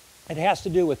it has to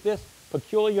do with this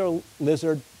peculiar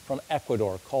lizard from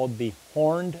Ecuador called the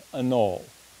horned anole.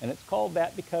 And it's called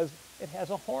that because it has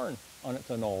a horn on its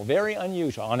anole, very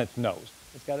unusual, on its nose.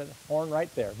 It's got a horn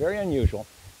right there, very unusual.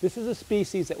 This is a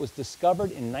species that was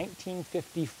discovered in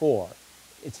 1954.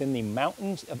 It's in the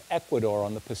mountains of Ecuador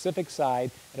on the Pacific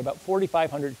side at about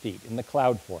 4,500 feet in the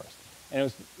cloud forest. And it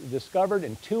was discovered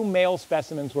and 2 male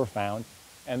specimens were found.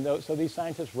 And so these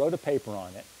scientists wrote a paper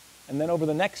on it. And then over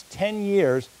the next 10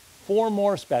 years, 4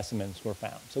 more specimens were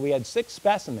found. So we had 6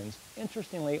 specimens,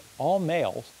 interestingly, all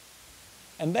males.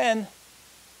 And then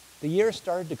the years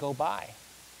started to go by.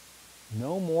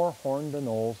 No more horned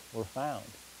anoles were found.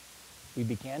 We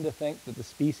began to think that the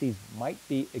species might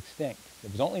be extinct.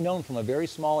 It was only known from a very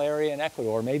small area in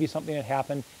Ecuador. Maybe something had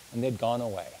happened and they'd gone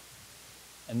away.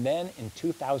 And then in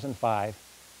 2005,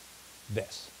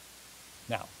 this.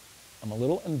 Now, I'm a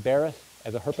little embarrassed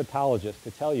as a herpetologist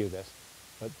to tell you this,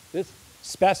 but this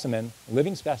specimen,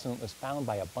 living specimen, was found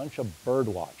by a bunch of bird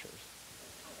watchers.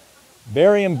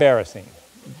 Very embarrassing.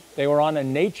 They were on a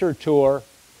nature tour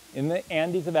in the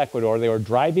Andes of Ecuador. They were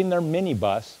driving their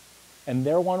minibus, and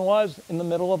there one was in the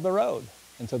middle of the road.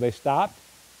 And so they stopped,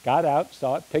 got out,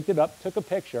 saw it, picked it up, took a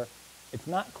picture. It's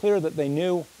not clear that they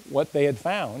knew what they had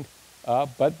found,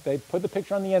 but they put the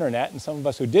picture on the internet, and some of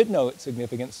us who did know its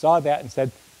significance saw that and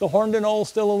said, the horned anole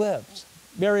still lives.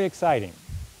 Very exciting.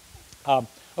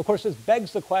 Of course, this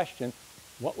begs the question,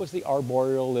 what was the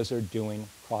arboreal lizard doing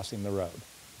crossing the road?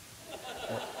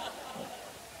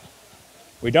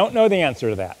 We don't know the answer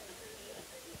to that.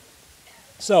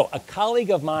 So a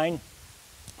colleague of mine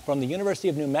from the University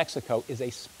of New Mexico is a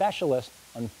specialist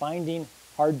on finding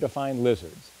hard-to-find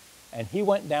lizards. And he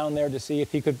went down there to see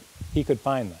if he could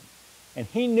find them. And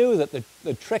he knew that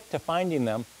the trick to finding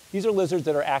them, these are lizards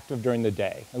that are active during the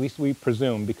day. At least we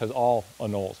presume, because all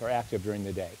anoles are active during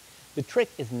the day. The trick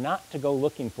is not to go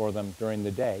looking for them during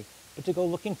the day, but to go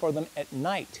looking for them at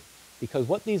night. Because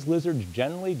what these lizards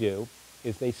generally do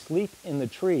is they sleep in the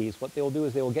trees. What they will do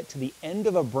is they will get to the end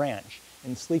of a branch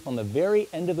and sleep on the very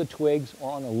end of the twigs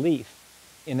or on a leaf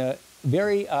in a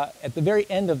at the very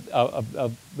end of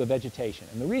the vegetation.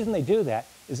 And the reason they do that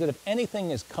is that if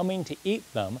anything is coming to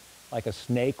eat them, like a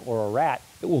snake or a rat,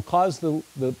 it will cause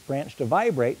the branch to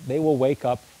vibrate. They will wake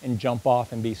up and jump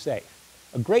off and be safe.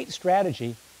 A great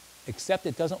strategy, except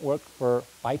it doesn't work for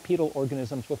bipedal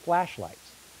organisms with flashlights.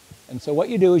 And so what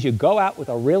you do is you go out with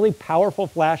a really powerful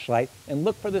flashlight and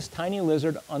look for this tiny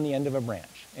lizard on the end of a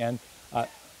branch. And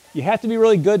you have to be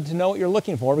really good to know what you're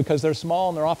looking for because they're small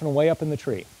and they're often way up in the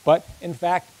tree. But in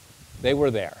fact, they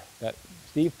were there. That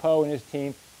Steve Poe and his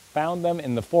team found them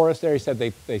in the forest there. He said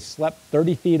they slept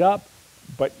 30 feet up,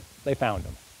 but they found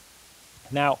them.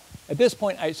 Now, at this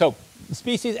point, so the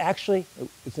species actually,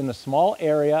 it's in a small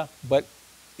area, but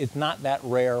it's not that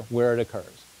rare where it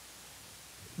occurs.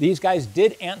 These guys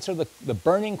did answer the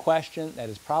burning question that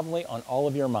is probably on all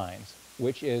of your minds,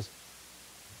 which is,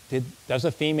 does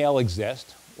a female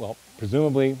exist? Well,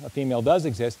 presumably a female does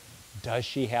exist. Does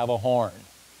she have a horn?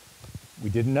 We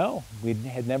didn't know. We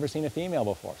had never seen a female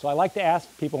before. So I like to ask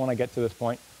people when I get to this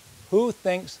point, who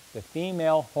thinks the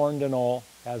female horned anole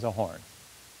has a horn?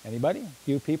 Anybody?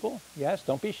 Few people? Yes,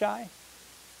 don't be shy.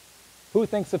 Who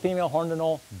thinks the female horned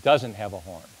anole doesn't have a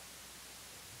horn?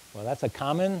 Well, that's a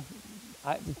common,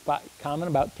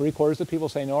 about 3/4 of people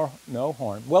say no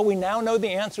horn. Well, we now know the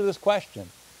answer to this question.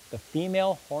 The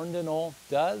female horned anole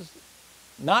does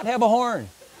not have a horn.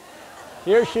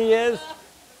 Here she is.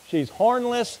 She's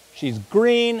hornless. She's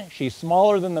green. She's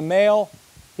smaller than the male.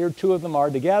 Here two of them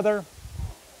are together.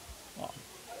 Well,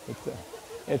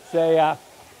 it's a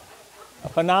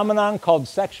phenomenon called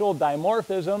sexual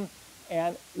dimorphism,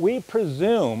 and we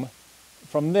presume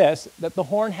from this that the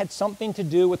horn had something to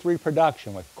do with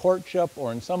reproduction, with courtship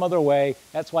or in some other way.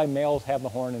 That's why males have the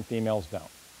horn and females don't.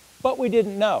 But we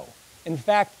didn't know. In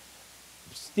fact,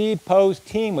 Steve Poe's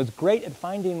team was great at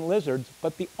finding lizards,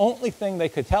 but the only thing they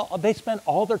could tell, they spent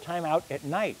all their time out at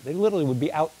night. They literally would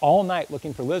be out all night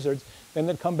looking for lizards. Then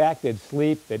they'd come back, they'd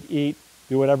sleep, they'd eat,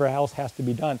 do whatever else has to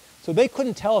be done. So they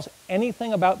couldn't tell us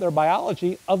anything about their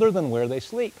biology other than where they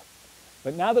sleep.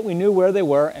 But now that we knew where they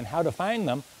were and how to find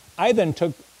them, I then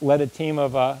led a team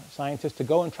of scientists to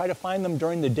go and try to find them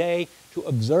during the day to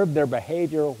observe their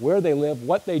behavior, where they live,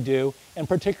 what they do, and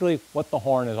particularly what the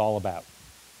horn is all about.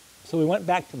 So we went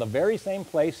back to the very same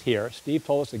place here. Steve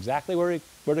told us exactly where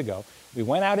to go. We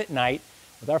went out at night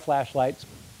with our flashlights.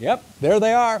 Yep, there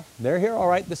they are. They're here. All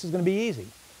right, this is going to be easy.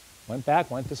 Went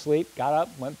back, went to sleep, got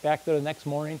up, went back there the next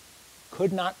morning.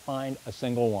 Could not find a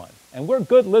single one. And we're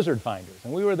good lizard finders.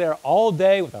 And we were there all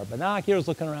day with our binoculars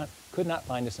looking around. Could not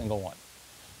find a single one.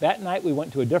 That night we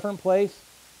went to a different place.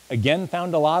 Again,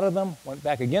 found a lot of them. Went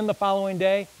back again the following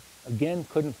day. Again,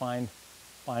 couldn't find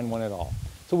one at all.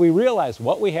 So we realized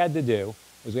what we had to do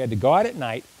was we had to go out at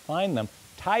night, find them,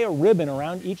 tie a ribbon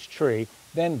around each tree,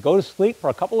 then go to sleep for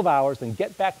a couple of hours, then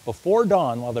get back before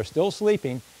dawn while they're still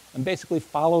sleeping, and basically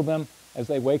follow them as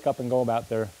they wake up and go about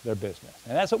their business.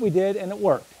 And that's what we did, and it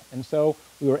worked. And so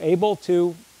we were able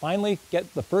to finally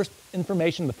get the first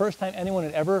information, the first time anyone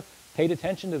had ever paid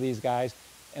attention to these guys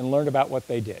and learned about what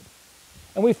they did.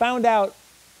 And we found out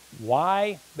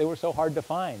why they were so hard to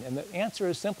find. And the answer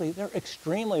is simply they're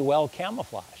extremely well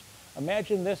camouflaged.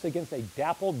 Imagine this against a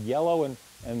dappled yellow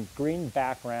and green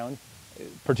background,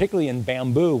 particularly in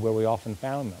bamboo where we often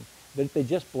found them. They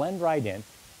just blend right in.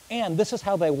 And this is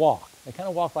how they walk. They kind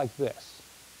of walk like this.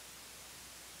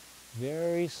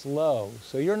 Very slow.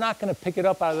 So you're not going to pick it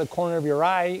up out of the corner of your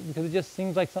eye because it just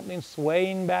seems like something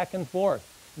swaying back and forth.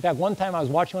 In fact, one time I was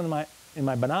watching one in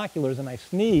my binoculars and I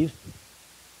sneezed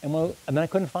and then I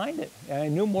couldn't find it. And I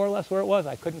knew more or less where it was.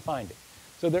 I couldn't find it.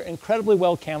 So they're incredibly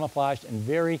well camouflaged and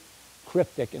very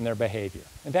cryptic in their behavior.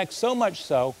 In fact, so much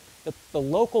so that the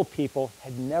local people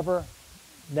had never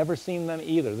seen them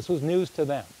either. This was news to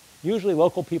them. Usually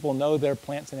local people know their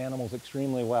plants and animals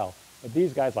extremely well. But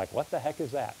these guys like, what the heck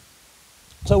is that?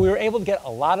 So we were able to get a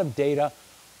lot of data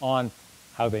on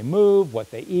how they move,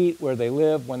 what they eat, where they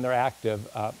live, when they're active,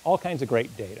 all kinds of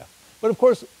great data. But of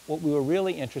course, what we were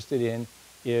really interested in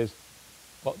is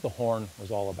what the horn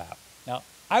was all about. Now,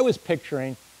 I was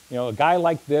picturing, a guy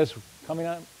like this coming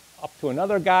up to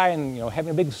another guy and,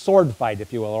 having a big sword fight,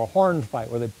 if you will, or a horn fight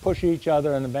where they push each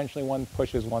other and eventually one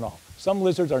pushes one off. Some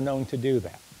lizards are known to do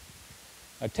that.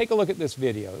 Now, take a look at this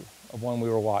video of one we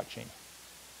were watching.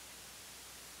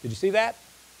 Did you see that?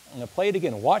 I'm going to play it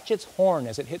again. Watch its horn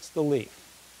as it hits the leaf.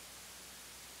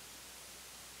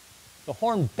 The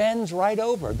horn bends right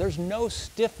over. There's no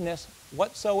stiffness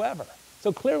whatsoever.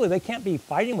 So clearly they can't be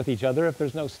fighting with each other if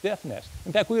there's no stiffness.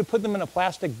 In fact, we would put them in a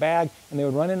plastic bag and they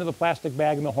would run into the plastic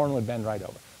bag and the horn would bend right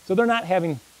over. So they're not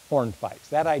having horn fights.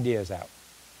 That idea is out.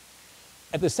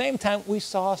 At the same time, we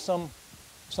saw some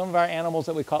of our animals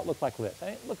that we caught look like this. I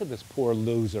mean, look at this poor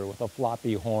loser with a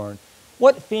floppy horn.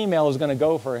 What female is going to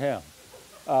go for him?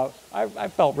 I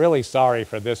felt really sorry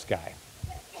for this guy.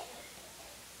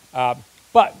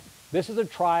 But this is a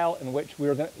trial in which we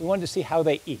wanted to see how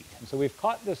they eat. And so we've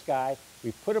caught this guy,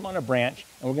 we've put him on a branch,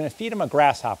 and we're going to feed him a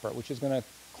grasshopper, which is going to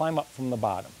climb up from the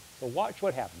bottom. So watch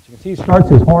what happens. You can see he starts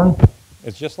his horn.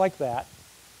 It's just like that.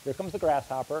 Here comes the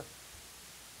grasshopper.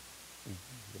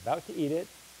 He's about to eat it.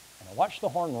 And watch the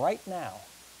horn right now.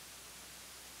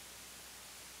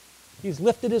 He's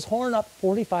lifted his horn up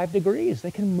 45 degrees.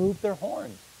 They can move their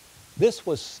horns. This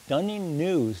was stunning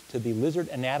news to the lizard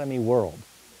anatomy world.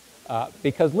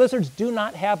 Because lizards do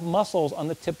not have muscles on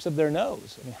the tips of their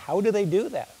nose. I mean, how do they do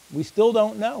that? We still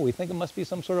don't know. We think it must be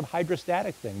some sort of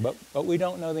hydrostatic thing, but we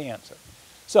don't know the answer.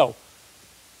 So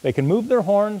they can move their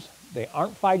horns. They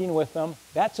aren't fighting with them.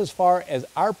 That's as far as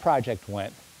our project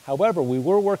went. However, we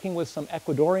were working with some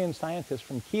Ecuadorian scientists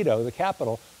from Quito, the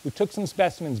capital, who took some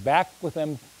specimens back with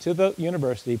them to the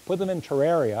university, put them in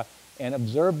terraria, and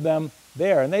observed them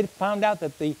there. And they found out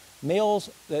that the males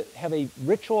that have a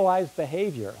ritualized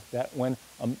behavior, that when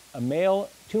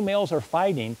two males are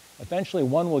fighting, eventually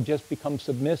one will just become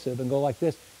submissive and go like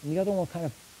this, and the other one will kind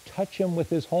of touch him with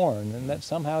his horn, and that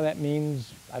somehow that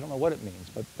means, I don't know what it means,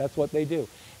 but that's what they do.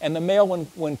 And the male,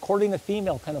 when courting the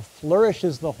female, kind of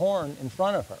flourishes the horn in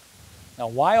front of her. Now,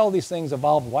 why all these things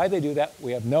evolved, why they do that,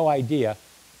 we have no idea,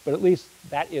 but at least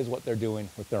that is what they're doing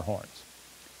with their horns.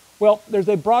 Well, there's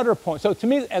a broader point. So to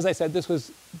me, as I said, this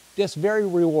was just very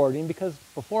rewarding because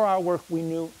before our work, we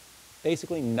knew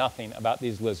basically nothing about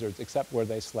these lizards except where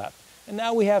they slept. And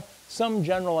now we have some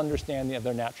general understanding of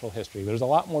their natural history. There's a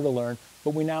lot more to learn,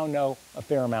 but we now know a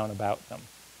fair amount about them.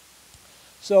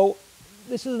 So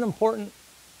this is important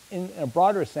in a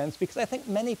broader sense because I think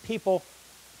many people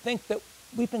think that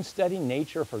we've been studying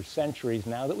nature for centuries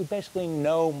now, that we basically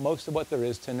know most of what there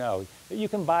is to know. That you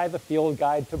can buy the field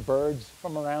guide to birds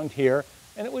from around here,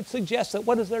 and it would suggest that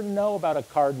what is there to know about a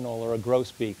cardinal or a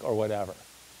grosbeak or whatever?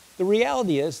 The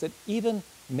reality is that even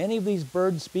many of these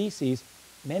bird species,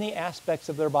 many aspects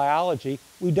of their biology,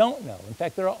 we don't know. In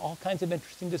fact, there are all kinds of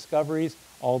interesting discoveries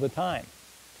all the time.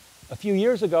 A few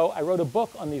years ago, I wrote a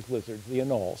book on these lizards, the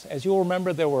anoles. As you'll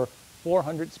remember, there were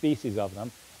 400 species of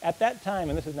them. At that time,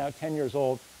 and this is now 10 years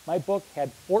old, my book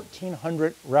had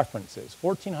 1,400 references,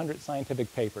 1,400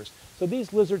 scientific papers. So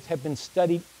these lizards have been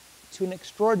studied to an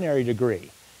extraordinary degree.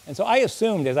 And so I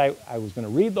assumed, as I was going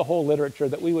to read the whole literature,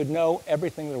 that we would know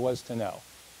everything there was to know.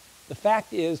 The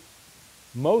fact is,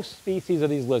 most species of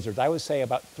these lizards, I would say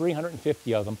about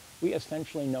 350 of them, we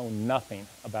essentially know nothing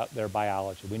about their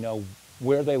biology. We know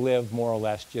where they live, more or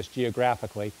less, just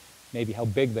geographically, maybe how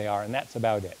big they are, and that's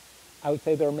about it. I would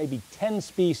say there are maybe 10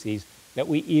 species that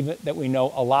we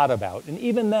know a lot about. And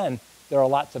even then, there are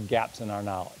lots of gaps in our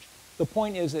knowledge. The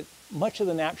point is that much of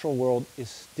the natural world is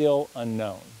still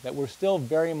unknown, that we're still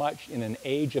very much in an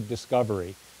age of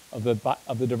discovery of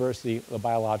the diversity of the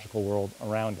biological world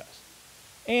around us.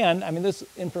 And, I mean, this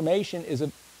information is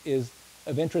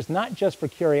of interest not just for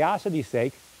curiosity's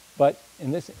sake, but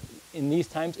in these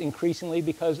times increasingly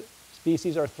because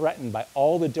species are threatened by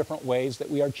all the different ways that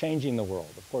we are changing the world.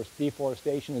 Of course,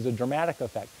 deforestation is a dramatic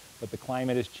effect, but the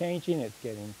climate is changing, it's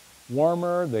getting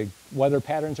warmer, the weather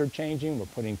patterns are changing, we're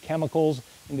putting chemicals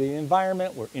into the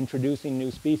environment, we're introducing new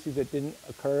species that didn't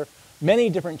occur, many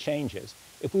different changes.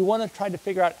 If we want to try to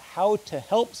figure out how to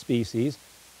help species,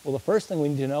 well, the first thing we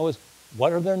need to know is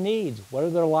what are their needs, what are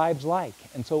their lives like?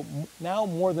 And so now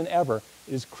more than ever,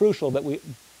 it is crucial that we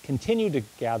continue to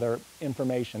gather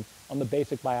information on the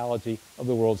basic biology of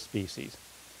the world's species.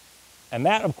 And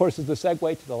that, of course, is the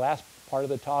segue to the last part of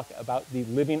the talk about the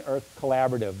Living Earth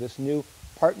Collaborative, this new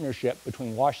partnership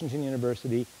between Washington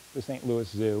University, the St. Louis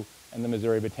Zoo, and the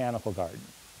Missouri Botanical Garden.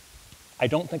 I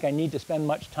don't think I need to spend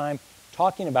much time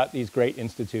talking about these great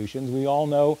institutions. We all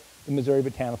know the Missouri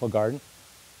Botanical Garden.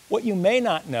 What you may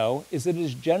not know is that it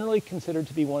is generally considered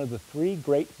to be one of the 3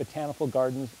 great botanical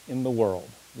gardens in the world.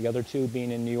 the other two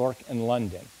being in New York and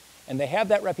London. And they have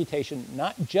that reputation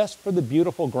not just for the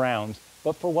beautiful grounds,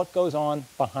 but for what goes on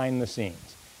behind the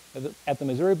scenes. At the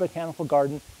Missouri Botanical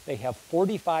Garden, they have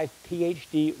 45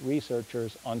 PhD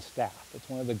researchers on staff. It's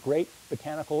one of the great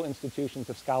botanical institutions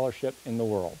of scholarship in the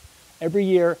world. Every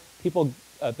year,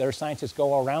 their scientists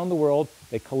go around the world,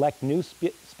 they collect new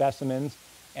specimens,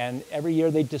 and every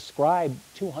year they describe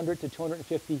 200 to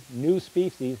 250 new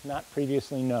species not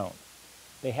previously known.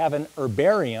 They have an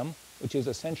herbarium, which is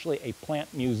essentially a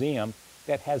plant museum,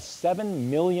 that has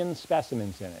 7 million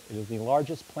specimens in it. It is the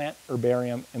largest plant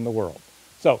herbarium in the world.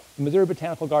 So the Missouri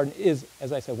Botanical Garden is,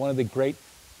 as I said, one of the great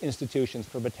institutions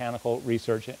for botanical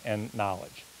research and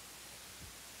knowledge.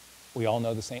 We all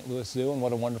know the St. Louis Zoo and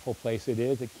what a wonderful place it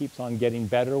is. It keeps on getting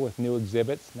better with new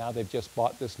exhibits. Now they've just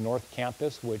bought this North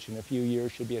Campus, which in a few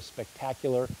years should be a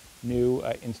spectacular new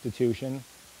institution.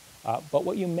 But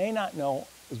what you may not know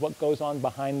is what goes on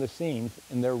behind the scenes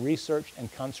in their research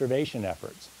and conservation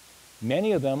efforts.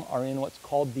 Many of them are in what's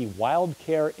called the Wild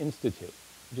Care Institute,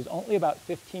 which is only about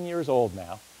 15 years old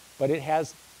now, but it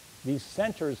has these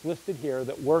centers listed here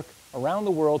that work around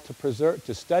the world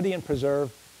to study and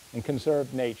preserve and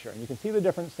conserve nature. And you can see the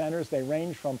different centers. They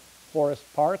range from Forest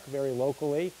Park, very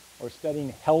locally, or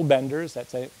studying hellbenders,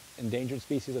 that's an endangered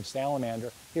species of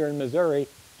salamander, here in Missouri,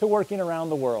 to working around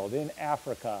the world, in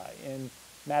Africa, in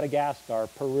Madagascar,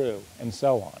 Peru, and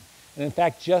so on. And in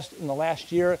fact, just in the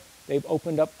last year, they've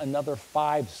opened up another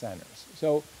 5 centers.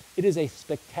 So it is a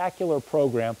spectacular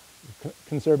program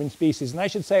conserving species. And I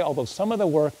should say, although some of the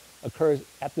work occurs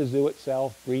at the zoo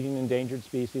itself, breeding endangered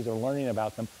species or learning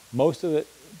about them, most of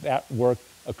that work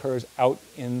occurs out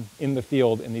in the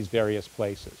field in these various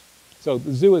places. So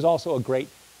the zoo is also a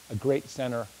great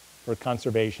center for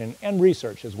conservation and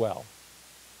research as well.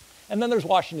 And then there's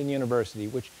Washington University,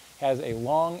 which has a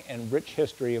long and rich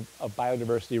history of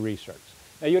biodiversity research.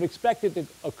 Now you'd expect it to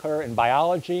occur in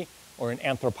biology or in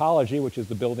anthropology, which is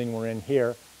the building we're in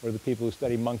here, where the people who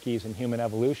study monkeys and human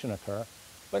evolution occur.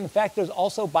 But in fact, there's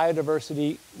also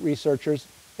biodiversity researchers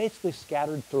basically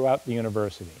scattered throughout the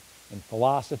university, in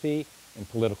philosophy, in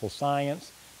political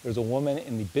science. There's a woman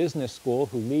in the business school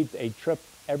who leads a trip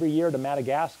every year to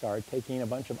Madagascar, taking a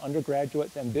bunch of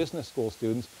undergraduates and business school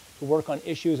students to work on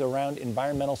issues around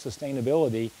environmental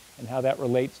sustainability and how that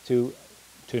relates to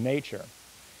nature.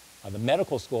 The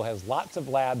medical school has lots of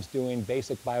labs doing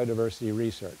basic biodiversity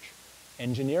research.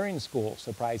 Engineering school,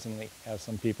 surprisingly, has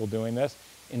some people doing this.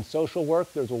 In social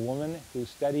work, there's a woman who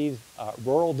studies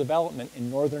rural development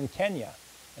in northern Kenya.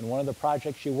 And one of the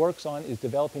projects she works on is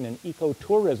developing an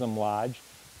ecotourism lodge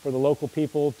for the local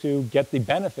people to get the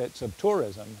benefits of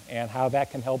tourism and how that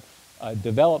can help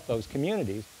develop those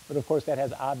communities. But of course, that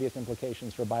has obvious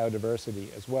implications for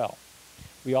biodiversity as well.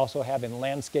 We also have in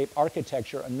landscape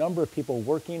architecture a number of people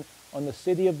working on the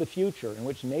city of the future, in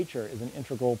which nature is an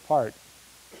integral part.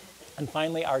 And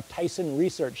finally, our Tyson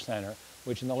Research Center,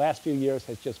 which in the last few years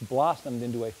has just blossomed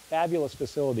into a fabulous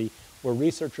facility where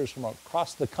researchers from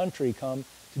across the country come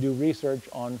to do research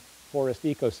on forest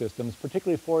ecosystems,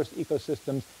 particularly forest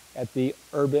ecosystems at the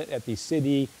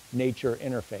city nature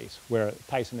interface, where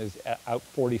Tyson is out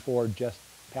 44, just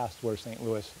past where St.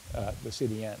 Louis, the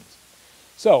city ends.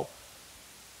 So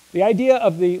the idea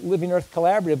of the Living Earth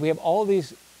Collaborative, we have all of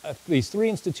these 3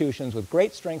 institutions with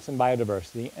great strengths in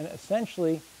biodiversity, and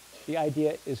essentially the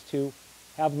idea is to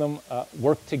have them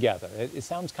work together. It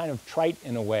sounds kind of trite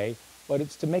in a way, but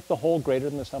it's to make the whole greater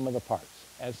than the sum of the parts.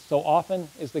 As so often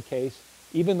is the case,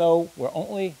 even though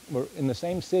we're in the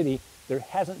same city, there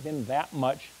hasn't been that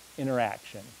much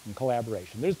interaction and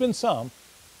collaboration. There's been some,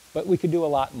 but we could do a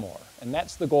lot more. And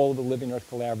that's the goal of the Living Earth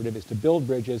Collaborative, is to build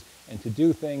bridges and to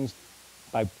do things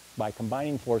by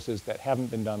combining forces that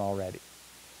haven't been done already.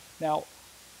 Now,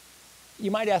 you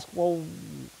might ask, well,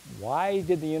 why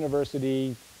did the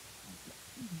university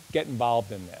get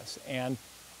involved in this? And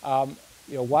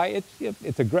why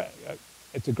it's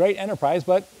a great enterprise,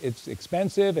 but it's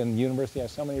expensive, and the university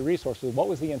has so many resources. What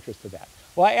was the interest of that?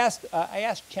 Well, I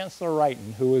asked Chancellor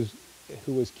Wrighton, who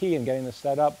was key in getting this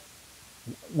set up,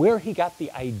 where he got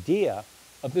the idea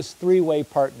of this 3-way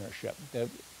partnership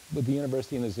with the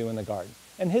university and the zoo and the garden.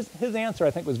 And his answer,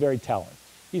 I think, was very telling.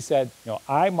 He said,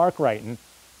 I, Mark Wrighton,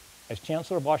 as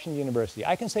Chancellor of Washington University,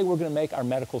 I can say we're going to make our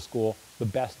medical school the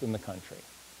best in the country.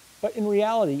 But in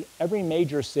reality, every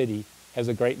major city has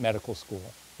a great medical school.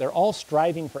 They're all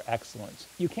striving for excellence.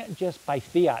 You can't just by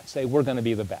fiat say we're going to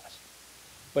be the best.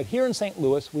 But here in St.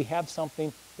 Louis, we have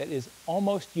something that is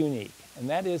almost unique, and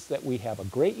that is that we have a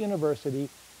great university,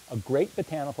 a great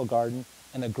botanical garden,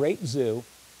 and a great zoo,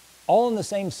 all in the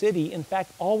same city, in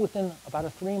fact, all within about a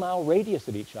 3-mile radius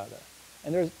of each other.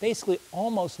 And there's basically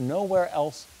almost nowhere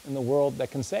else in the world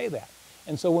that can say that.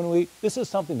 And so this is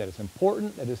something that is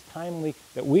important, that is timely,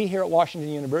 that we here at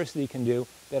Washington University can do,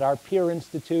 that our peer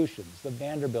institutions, the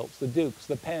Vanderbilts, the Dukes,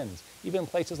 the Penns, even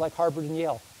places like Harvard and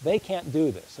Yale, they can't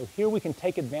do this. So here we can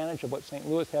take advantage of what St.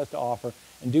 Louis has to offer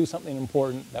and do something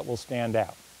important that will stand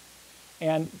out.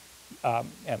 And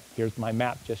here's my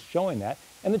map just showing that.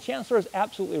 And the Chancellor is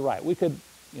absolutely right. We could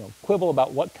quibble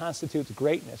about what constitutes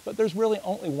greatness, but there's really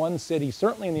only one city,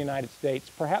 certainly in the United States,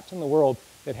 perhaps in the world,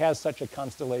 that has such a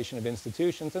constellation of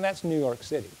institutions, and that's New York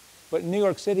City. But in New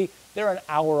York City, they're an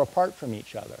hour apart from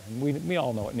each other, and we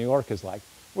all know what New York is like.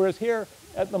 Whereas here,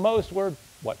 at the most, we're,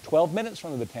 12 minutes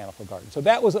from the Botanical Garden. So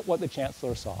that was what the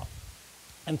Chancellor saw.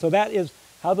 And so that is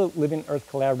how the Living Earth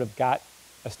Collaborative got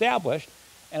established,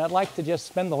 and I'd like to just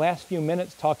spend the last few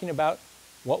minutes talking about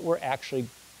what we're actually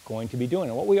going to be doing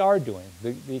and what we are doing.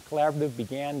 The collaborative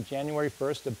began January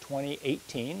 1st of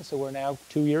 2018, so we're now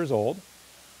 2 years old.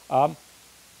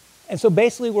 And so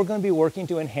basically we're going to be working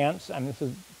to enhance, this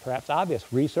is perhaps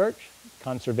obvious, research,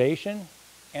 conservation,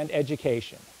 and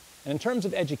education. And in terms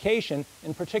of education,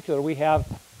 in particular, we have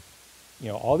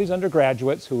all these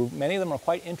undergraduates who, many of them are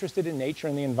quite interested in nature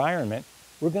and the environment.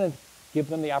 We're going to give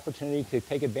them the opportunity to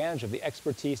take advantage of the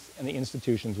expertise and the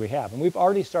institutions we have. And we've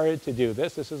already started to do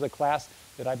this. This is a class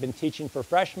that I've been teaching for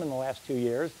freshmen the last 2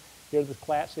 years. Here the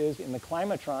class is in the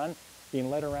climatron, being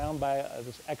led around by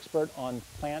this expert on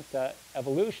plant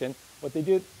evolution. What they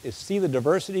do is see the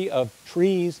diversity of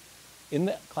trees in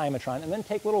the climatron and then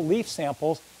take little leaf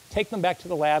samples, take them back to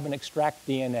the lab and extract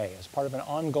DNA as part of an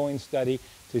ongoing study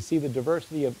to see the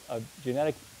diversity of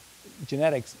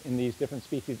genetics in these different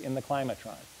species in the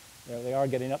climatron. There they are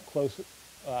getting up close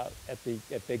at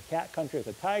Big Cat Country with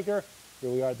the tiger. Here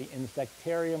we are at the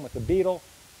insectarium with the beetle.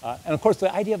 And of course,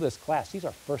 the idea of this class, these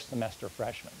are first semester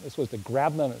freshmen. This was to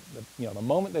grab them, the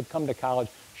moment they've come to college,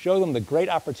 show them the great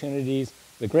opportunities,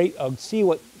 see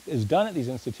what is done at these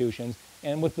institutions,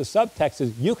 and with the subtext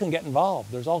is you can get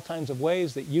involved. There's all kinds of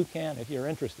ways that you can if you're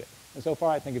interested. And so far,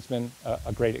 I think it's been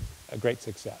a great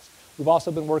success. We've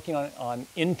also been working on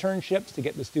internships to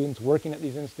get the students working at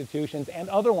these institutions and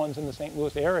other ones in the St.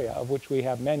 Louis area, of which we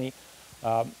have many,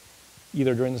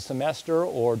 either during the semester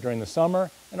or during the summer,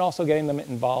 and also getting them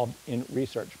involved in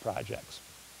research projects.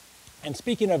 And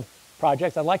speaking of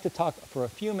projects, I'd like to talk for a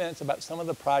few minutes about some of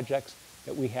the projects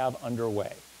that we have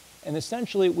underway. And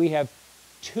essentially, we have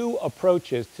two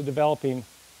approaches to developing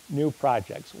new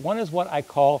projects. One is what I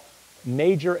call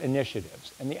major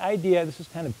initiatives. And the idea, this is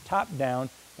kind of top-down,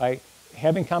 by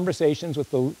having conversations with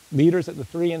the leaders at the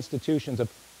three institutions of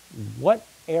what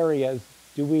areas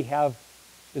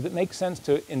does it make sense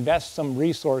to invest some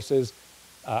resources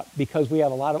because we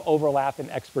have a lot of overlap in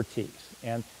expertise.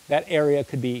 And that area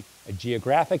could be a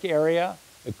geographic area,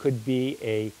 it could be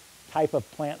a type of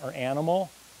plant or animal,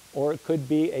 or it could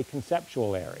be a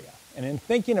conceptual area. And in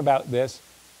thinking about this,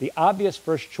 the obvious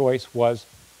first choice was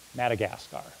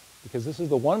Madagascar, because this is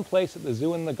the one place that the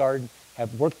zoo and the garden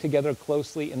have worked together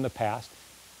closely in the past.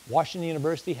 Washington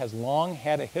University has long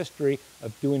had a history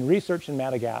of doing research in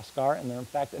Madagascar, and there are in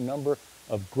fact a number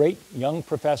of great young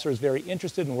professors very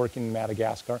interested in working in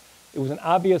Madagascar. It was an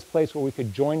obvious place where we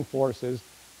could join forces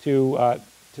to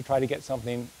try to get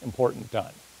something important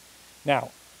done.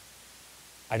 Now,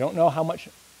 I don't know how much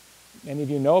many of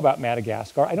you know about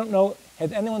Madagascar. I don't know,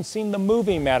 has anyone seen the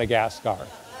movie Madagascar?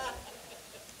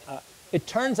 It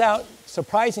turns out,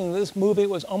 surprisingly, this movie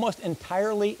was almost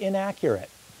entirely inaccurate.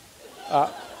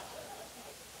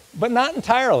 But not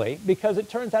entirely, because it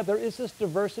turns out there is this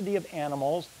diversity of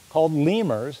animals called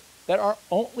lemurs that are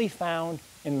only found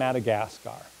in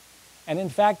Madagascar. And in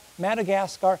fact,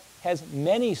 Madagascar has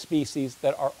many species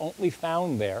that are only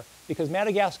found there because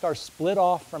Madagascar split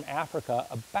off from Africa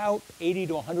about 80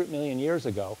 to 100 million years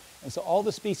ago. And so all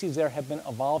the species there have been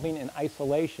evolving in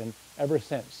isolation ever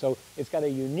since. So it's got a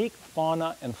unique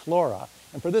fauna and flora.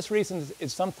 And for this reason,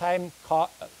 it's sometimes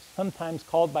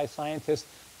called by scientists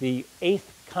the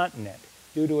eighth continent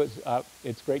due to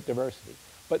its great diversity.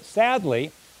 But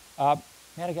sadly,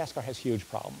 Madagascar has huge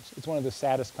problems. It's one of the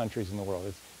saddest countries in the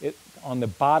world. It's on the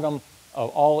bottom of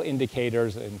all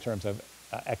indicators in terms of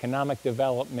economic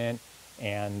development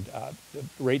and the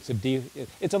rates of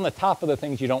it's on the top of the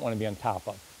things you don't want to be on top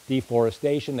of.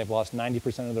 Deforestation, they've lost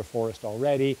 90% of their forest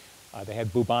already. They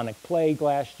had bubonic plague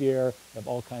last year. They have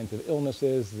all kinds of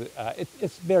illnesses.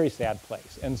 It's a very sad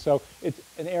place. And so it's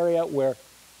an area where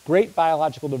great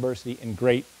biological diversity and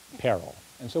great peril.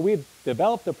 And so we've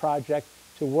developed a project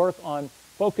to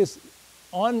focus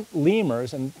on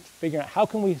lemurs and figuring out how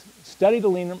can we study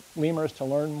the lemurs to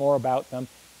learn more about them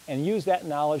and use that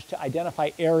knowledge to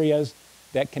identify areas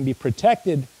that can be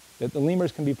protected that the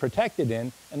lemurs can be protected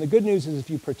in. And the good news is if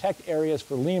you protect areas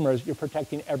for lemurs, you're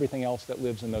protecting everything else that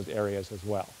lives in those areas as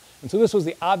well. And so this was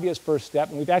the obvious first step,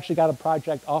 and we've actually got a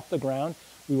project off the ground.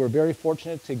 We were very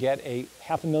fortunate to get a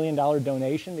 $500,000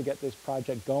 donation to get this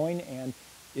project going, and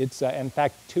it's, in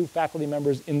fact, 2 faculty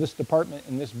members in this department,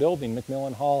 in this building,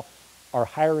 Macmillan Hall, are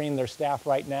hiring their staff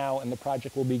right now, and the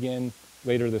project will begin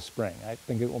later this spring. I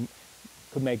think it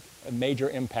could make a major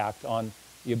impact on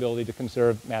the ability to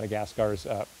conserve Madagascar's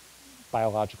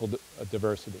biological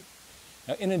diversity.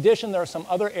 Now, in addition, there are some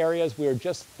other areas we are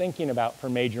just thinking about for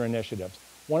major initiatives.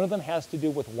 One of them has to do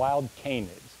with wild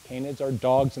canids. Canids are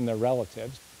dogs and their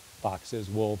relatives, foxes,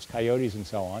 wolves, coyotes, and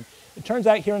so on. It turns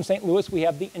out here in St. Louis we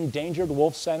have the Endangered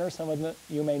Wolf Center. Some of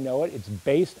you may know it. It's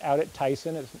based out at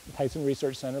Tyson. It's Tyson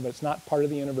Research Center, but it's not part of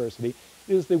the university.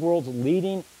 It is the world's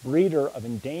leading breeder of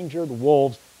endangered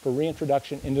wolves for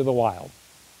reintroduction into the wild.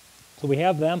 So we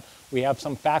have them. We have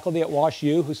some faculty at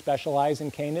WashU who specialize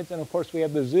in canids. And of course, we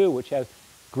have the zoo, which has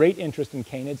great interest in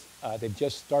canids. They've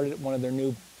just started one of their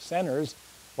new centers,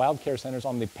 wild care centers,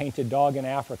 on the painted dog in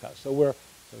Africa. So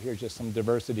here's just some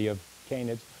diversity of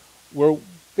canids. We're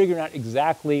figuring out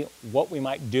exactly what we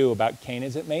might do about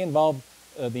canids. It may involve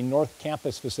the North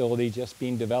Campus facility just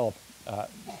being developed.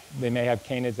 They may have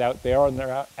canids out there, and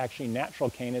there are actually natural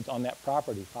canids on that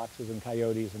property, foxes and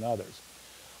coyotes and others.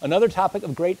 Another topic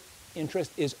of great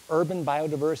interest is urban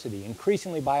biodiversity.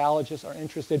 Increasingly, biologists are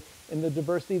interested in the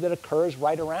diversity that occurs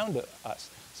right around us.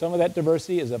 Some of that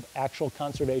diversity is of actual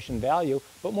conservation value,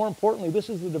 but more importantly, this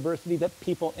is the diversity that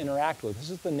people interact with. This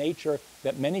is the nature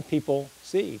that many people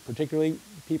see, particularly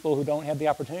people who don't have the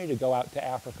opportunity to go out to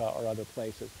Africa or other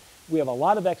places. We have a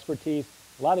lot of expertise,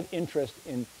 a lot of interest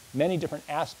in many different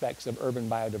aspects of urban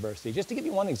biodiversity. Just to give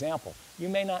you one example, you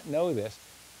may not know this,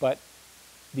 but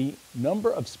the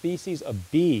number of species of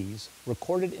bees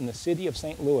recorded in the city of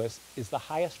St. Louis is the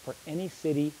highest for any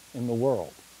city in the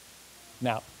world.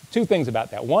 Now, 2 things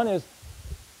about that. One is,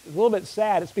 it's a little bit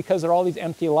sad. It's because there are all these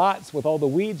empty lots with all the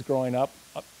weeds growing up,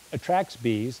 attracts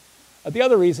bees. The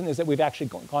other reason is that we've actually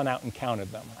gone out and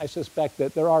counted them. I suspect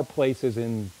that there are places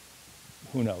in,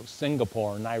 who knows,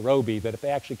 Singapore, Nairobi, that if they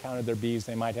actually counted their bees,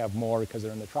 they might have more because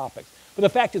they're in the tropics. But the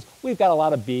fact is, we've got a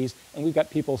lot of bees, and we've got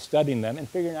people studying them and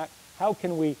figuring out how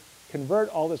can we convert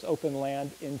all this open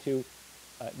land into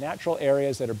natural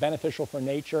areas that are beneficial for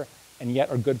nature and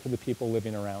yet are good for the people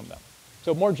living around them.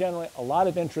 So more generally, a lot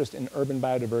of interest in urban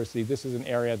biodiversity. This is an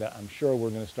area that I'm sure we're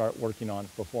going to start working on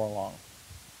before long.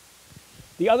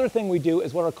 The other thing we do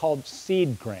is what are called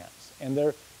seed grants, and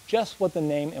they're just what the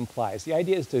name implies. The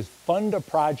idea is to fund a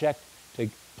project, to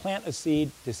plant a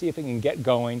seed, to see if it can get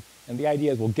going, and the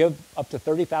idea is we'll give up to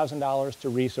 $30,000 to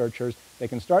researchers. They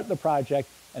can start the project,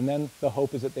 and then the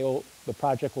hope is that they'll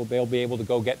be able to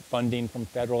go get funding from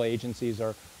federal agencies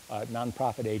or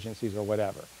nonprofit agencies or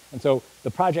whatever. And so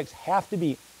the projects have to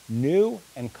be new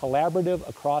and collaborative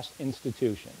across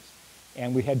institutions.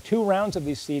 And we had 2 rounds of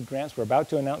these seed grants. We're about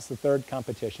to announce the 3rd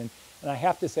competition. And I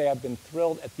have to say I've been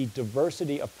thrilled at the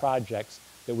diversity of projects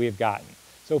that we have gotten.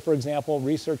 So for example,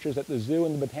 researchers at the zoo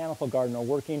and the botanical garden are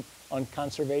working on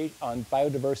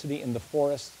biodiversity in the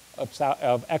forests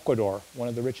of Ecuador, one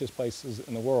of the richest places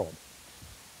in the world.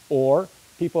 Or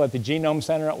people at the Genome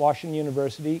Center at Washington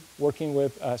University working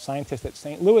with scientists at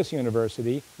St. Louis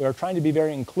University who are trying to be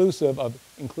very inclusive of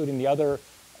including the other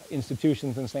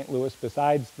institutions in St. Louis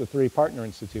besides the 3 partner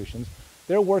institutions.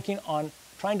 They're working on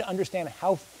trying to understand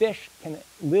how fish can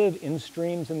live in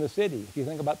streams in the city. If you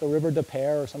think about the River des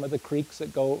Peres or some of the creeks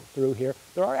that go through here,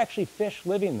 there are actually fish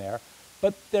living there,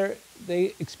 but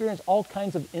they experience all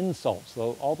kinds of insults.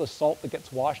 So all the salt that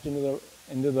gets washed into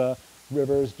the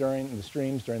rivers during the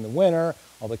streams during the winter,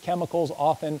 all the chemicals,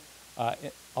 often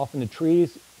the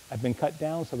trees have been cut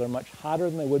down so they're much hotter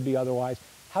than they would be otherwise.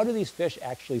 How do these fish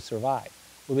actually survive?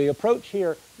 Well, the approach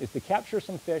here is to capture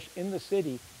some fish in the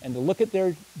city and to look at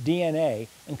their DNA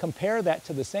and compare that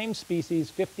to the same species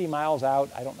 50 miles out,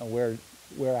 I don't know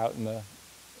where out in the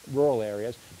rural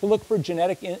areas, to look for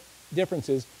genetic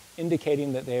differences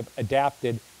indicating that they have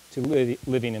adapted to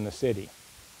living in the city.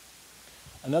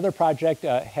 Another project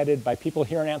headed by people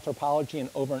here in anthropology and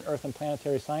over in earth and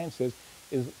planetary sciences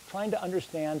is trying to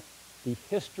understand the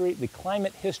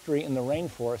climate history in the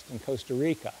rainforest in Costa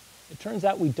Rica. It turns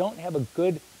out we don't have a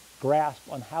good grasp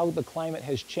on how the climate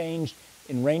has changed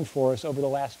in rainforests over the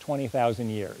last 20,000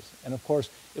 years. And of course,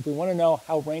 if we want to know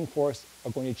how rainforests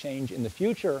are going to change in the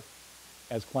future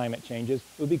as climate changes,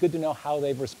 it would be good to know how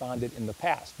they've responded in the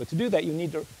past. But to do that, you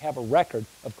need to have a record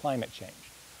of climate change.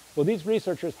 Well, these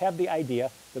researchers have the idea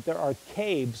that there are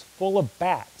caves full of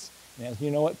bats. And as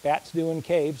you know what bats do in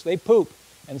caves, they poop.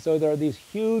 And so there are these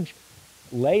huge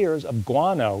layers of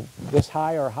guano this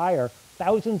high or higher,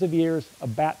 thousands of years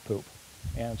of bat poop.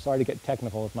 And I'm sorry to get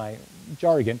technical with my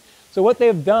jargon. So what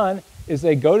they've done is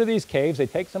they go to these caves, they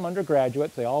take some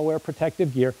undergraduates, they all wear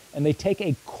protective gear, and they take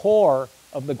a core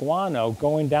of the guano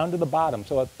going down to the bottom,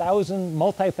 so a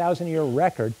multi-thousand year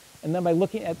record, and then by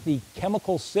looking at the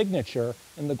chemical signature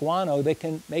in the guano, they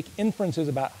can make inferences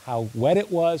about how wet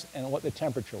it was and what the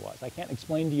temperature was. I can't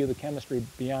explain to you the chemistry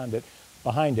behind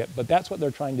it, but that's what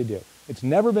they're trying to do. It's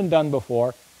never been done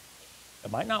before.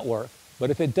 It might not work,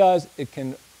 but if it does, it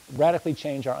can radically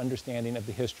change our understanding of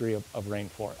the history of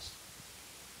rainforests.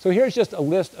 So here's just a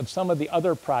list of some of the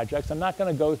other projects. I'm not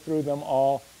going to go through them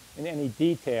all in any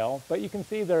detail, but you can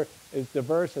see they're as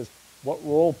diverse as what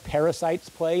role parasites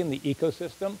play in the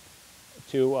ecosystem.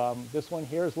 This one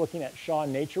here is looking at Shaw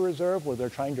Nature Reserve, where they're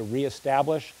trying to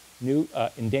reestablish new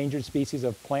endangered species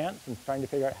of plants and trying to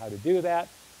figure out how to do that.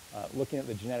 Looking at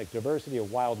the genetic diversity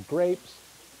of wild grapes,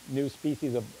 new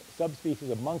species of subspecies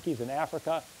of monkeys in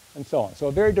Africa, and so on. So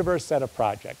a very diverse set of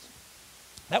projects.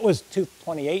 That was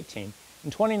 2018. In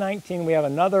 2019, we have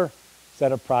another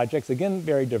set of projects, again,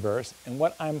 very diverse. And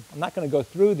what I'm not going to go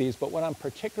through these, but what I'm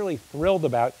particularly thrilled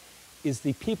about is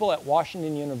the people at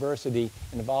Washington University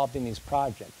involved in these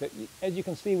projects. As you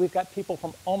can see, we've got people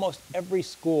from almost every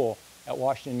school at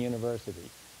Washington University.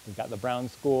 We've got the Brown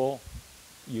School,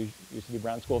 used to be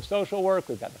Brown School of Social Work.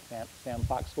 We've got the Sam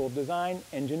Fox School of Design,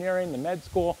 Engineering, the Med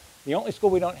School. The only school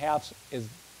we don't have is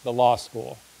the Law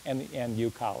School and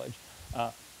U College.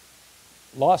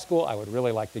 Law School, I would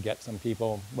really like to get some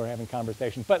people. We're having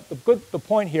conversations. But the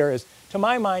point here is, to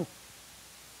my mind,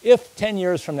 if 10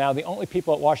 years from now, the only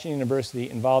people at Washington University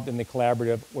involved in the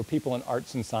collaborative were people in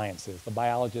arts and sciences, the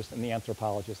biologists and the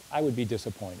anthropologists, I would be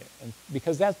disappointed. And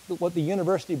because that's what the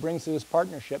university brings to this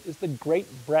partnership is the great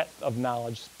breadth of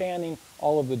knowledge spanning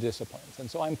all of the disciplines.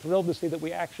 And so I'm thrilled to see that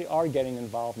we actually are getting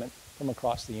involvement from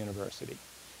across the university.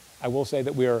 I will say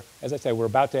that as I said, we're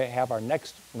about to have our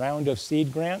next round of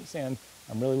seed grants, and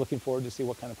I'm really looking forward to see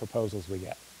what kind of proposals we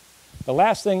get. The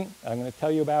last thing I'm going to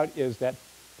tell you about is that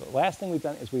the last thing we've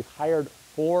done is we've hired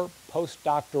 4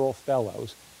 postdoctoral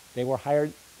fellows. They were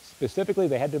hired specifically,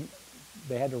 they had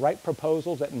to write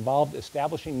proposals that involved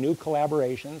establishing new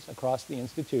collaborations across the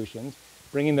institutions,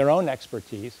 bringing their own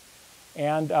expertise.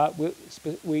 And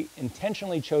we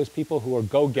intentionally chose people who are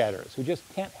go-getters, who just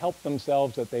can't help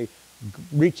themselves, that they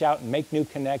reach out and make new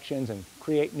connections and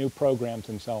create new programs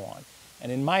and so on.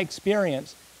 And in my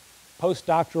experience,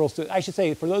 postdoctoral, I should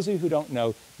say, for those of you who don't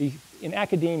know, in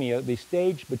academia, the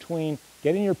stage between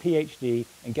getting your PhD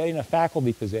and getting a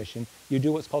faculty position, you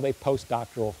do what's called a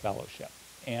postdoctoral fellowship.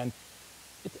 And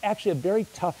it's actually a very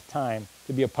tough time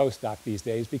to be a postdoc these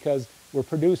days because we're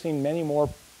producing many more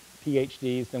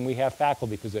PhDs than we have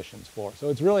faculty positions for. So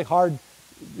it's really hard,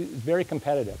 it's very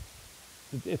competitive.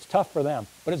 It's tough for them,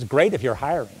 but it's great if you're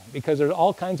hiring because there's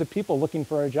all kinds of people looking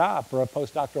for a job for a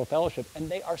postdoctoral fellowship, and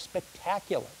they are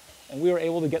spectacular. And we were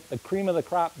able to get the cream of the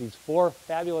crop, these 4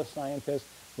 fabulous scientists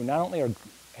who not only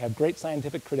have great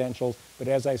scientific credentials, but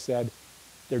as I said,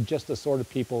 they're just the sort of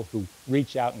people who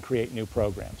reach out and create new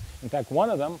programs. In fact, one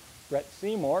of them, Brett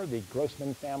Seymour, the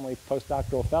Grossman family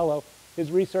postdoctoral fellow, his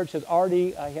research has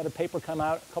already, he had a paper come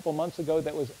out a couple months ago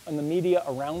that was in the media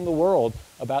around the world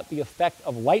about the effect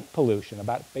of light pollution,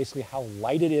 about basically how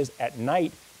light it is at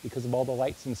night because of all the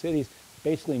lights in cities,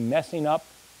 basically messing up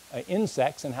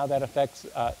insects and how that affects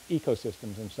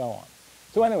ecosystems and so on.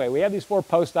 So anyway, we have these 4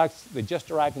 postdocs. They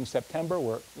just arrived in September.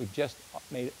 We've just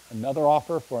made another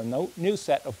offer for a new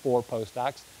set of 4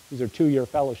 postdocs. These are 2-year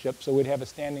fellowships, so we'd have a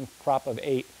standing crop of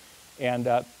 8, and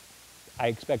I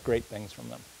expect great things from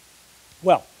them.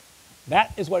 Well,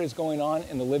 that is what is going on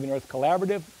in the Living Earth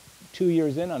Collaborative. 2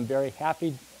 years in, I'm very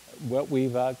happy what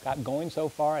we've got going so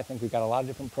far. I think we've got a lot of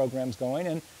different programs going,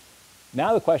 and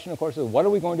now the question, of course, is what are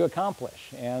we going to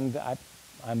accomplish? And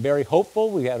I'm very hopeful.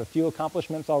 We had a few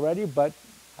accomplishments already, but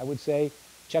I would say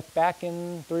check back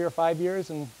in 3 or 5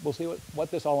 years and we'll see what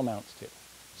this all amounts to.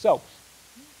 So,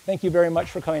 thank you very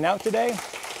much for coming out today.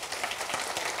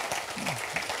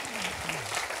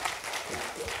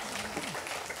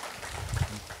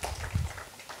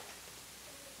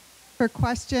 For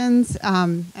questions,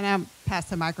 and I'll pass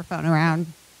the microphone around.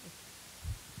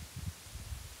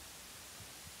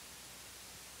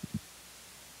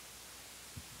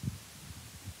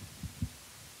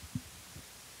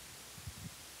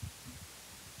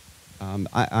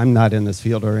 I'm not in this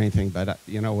field or anything, but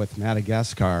with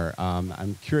Madagascar,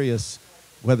 I'm curious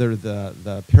whether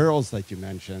the perils that you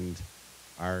mentioned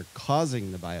are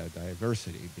causing the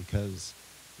biodiversity, because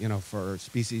for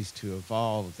species to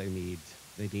evolve, they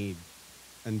need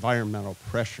environmental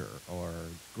pressure or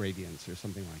gradients or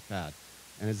something like that.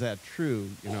 And is that true?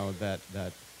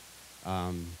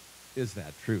 Is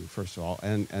that true, first of all?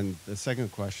 And the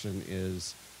second question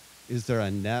is there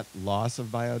a net loss of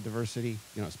biodiversity?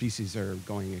 Species are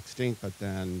going extinct, but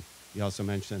then you also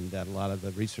mentioned that a lot of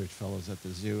the research fellows at the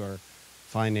zoo are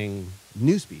finding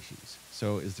new species.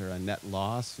 So is there a net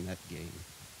loss, net gain?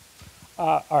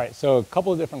 All right, so a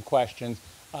couple of different questions.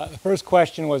 The first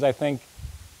question was, I think,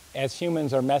 as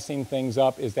humans are messing things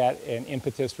up, is that an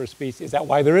impetus for species? Is that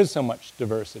why there is so much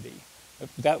diversity?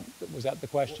 Was that the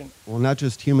question? Well, not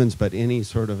just humans, but any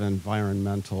sort of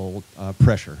environmental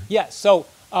pressure. Yes, so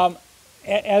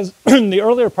as in the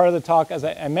earlier part of the talk, as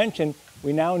I mentioned,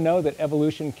 we now know that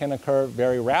evolution can occur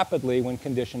very rapidly when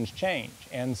conditions change.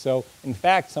 And so, in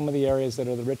fact, some of the areas that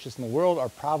are the richest in the world are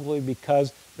probably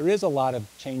because there is a lot of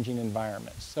changing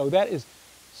environments. So that is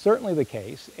certainly the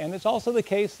case. And it's also the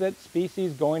case that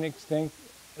species going extinct,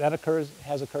 that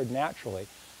has occurred naturally.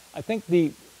 I think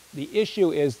the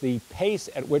issue is the pace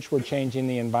at which we're changing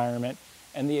the environment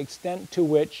and the extent to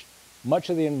which much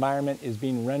of the environment is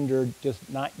being rendered just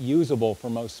not usable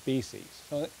for most species.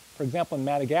 So, for example, in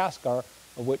Madagascar,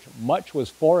 of which much was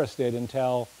forested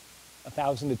until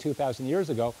 1,000 to 2,000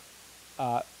 years ago,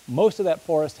 most of that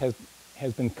forest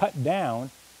has been cut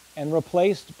down and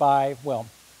replaced by, well,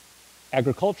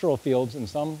 agricultural fields in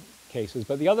some cases.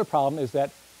 But the other problem is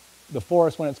that the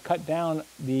forest, when it's cut down,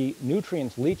 the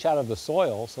nutrients leach out of the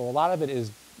soil. So a lot of it is,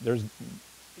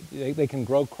 they can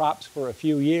grow crops for a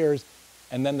few years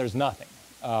and then there's nothing.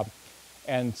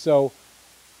 And so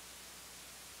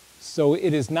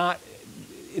it is not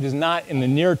in the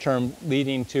near term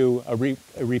leading to a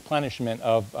replenishment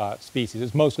of species.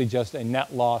 It's mostly just a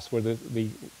net loss where the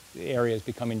area is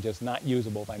becoming just not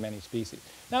usable by many species.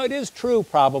 Now, it is true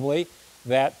probably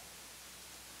that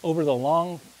over the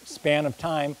long span of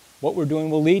time, what we're doing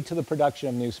will lead to the production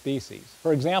of new species.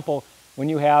 For example, when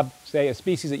you have, say, a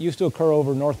species that used to occur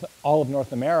over all of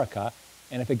North America,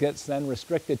 and if it gets then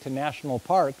restricted to national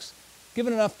parks,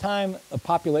 given enough time, a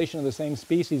population of the same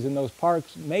species in those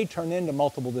parks may turn into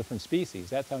multiple different species.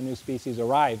 That's how new species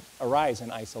arise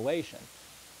in isolation.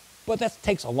 But that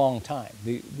takes a long time.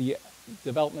 The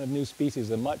development of new species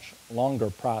is a much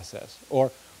longer process.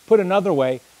 Or put another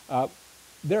way,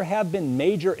 there have been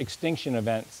major extinction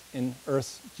events in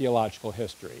Earth's geological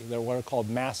history. They're what are called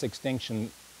mass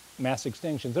extinctions.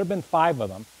 There have been 5 of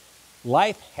them.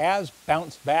 Life has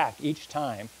bounced back each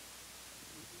time,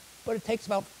 but it takes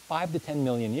about 5 to 10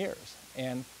 million years.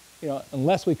 And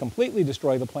unless we completely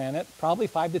destroy the planet, probably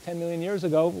 5 to 10 million years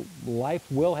ago, life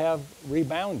will have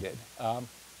rebounded. But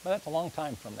that's a long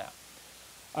time from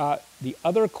now. The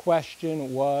other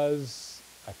question was,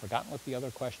 I've forgotten what the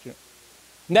other question,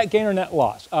 net gain or net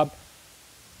loss?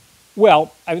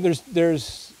 Well, I mean,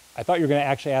 I thought you were going to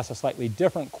actually ask a slightly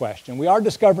different question. We are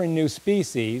discovering new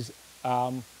species,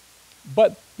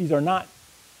 but these are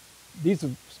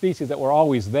species that were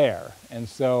always there. And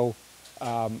so,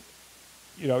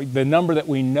 the number that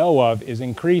we know of is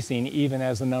increasing, even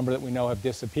as the number that we know have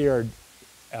disappeared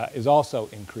is also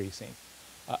increasing.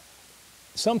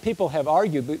 Some people have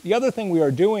argued that the other thing we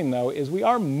are doing, though, is we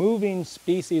are moving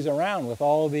species around with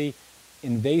all the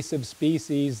invasive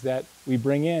species that we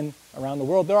bring in around the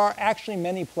world. There are actually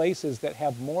many places that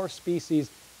have more species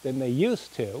than they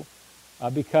used to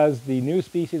because the new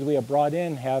species we have brought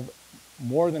in have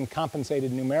more than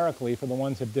compensated numerically for the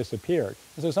ones that have disappeared.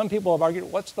 And so some people have argued,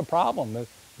 what's the problem?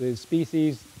 The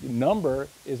species number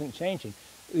isn't changing.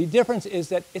 The difference is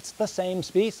that it's the same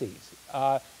species.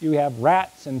 You have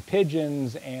rats and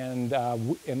pigeons and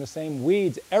the same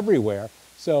weeds everywhere.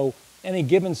 So any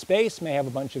given space may have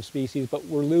a bunch of species, but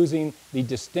we're losing the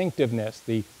distinctiveness,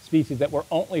 the species that were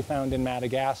only found in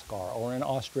Madagascar or in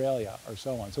Australia or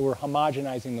so on. So we're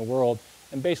homogenizing the world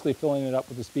and basically filling it up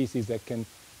with the species that can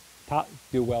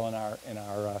do well in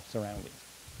our surroundings.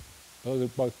 Those are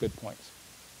both good points.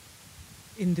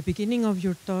 In the beginning of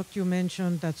your talk, you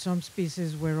mentioned that some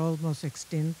species were almost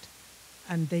extinct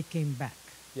and they came back.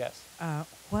 Yes.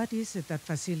 What is it that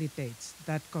facilitates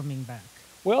that coming back?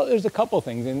 Well, there's a couple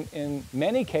things. In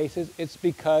many cases, it's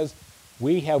because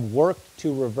we have worked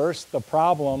to reverse the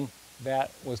problem that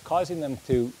was causing them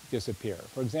to disappear.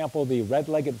 For example, the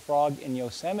red-legged frog in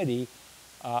Yosemite,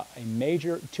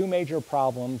 two major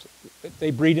problems. They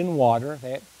breed in water.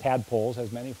 They have tadpoles,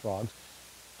 as many frogs.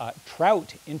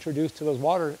 Trout introduced to those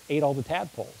waters ate all the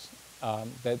tadpoles.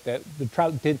 The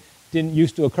trout didn't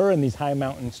used to occur in these high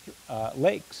mountain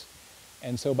lakes.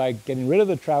 And so by getting rid of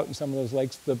the trout in some of those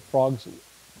lakes, the frogs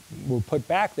were put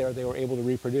back there, they were able to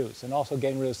reproduce, and also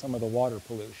getting rid of some of the water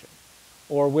pollution.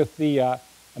 Or with the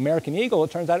American eagle,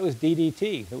 it turns out it was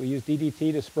DDT, that we use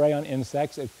DDT to spray on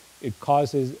insects. It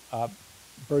causes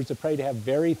birds of prey to have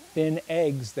very thin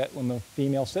eggs that when the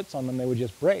female sits on them, they would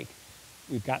just break.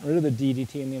 We've gotten rid of the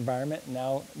DDT in the environment, and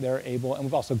now they're able, and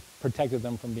we've also protected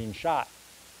them from being shot.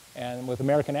 And with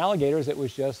American alligators, it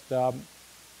was just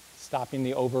stopping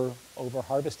the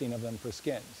over-harvesting of them for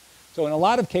skins. So in a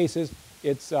lot of cases,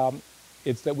 it's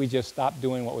that we just stopped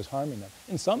doing what was harming them.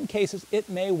 In some cases, it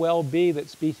may well be that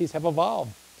species have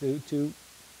evolved to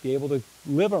be able to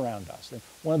live around us. And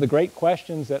one of the great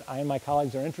questions that I and my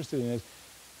colleagues are interested in is,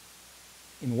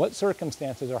 in what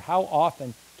circumstances or how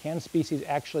often can species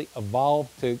actually evolve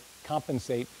to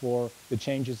compensate for the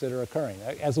changes that are occurring?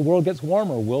 As the world gets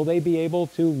warmer, will they be able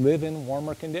to live in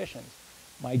warmer conditions?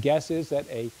 My guess is that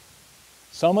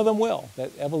some of them will,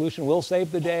 that evolution will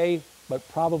save the day, but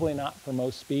probably not for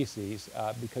most species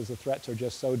because the threats are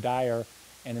just so dire,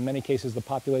 and in many cases the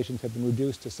populations have been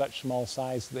reduced to such small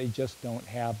size that they just don't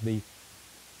have the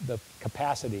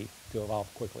capacity to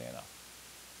evolve quickly enough.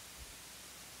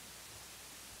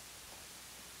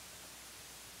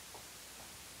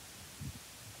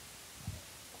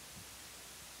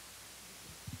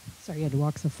 Sorry you had to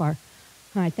walk so far.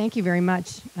 Hi, thank you very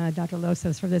much, Dr.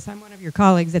 Losos, for this. I'm one of your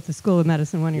colleagues at the School of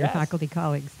Medicine, one of your faculty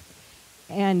colleagues.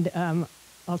 And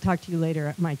I'll talk to you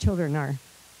later. My children are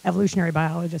evolutionary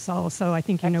biologists also. I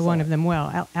think you know one of them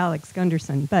well, Alex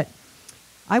Gunderson. But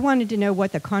I wanted to know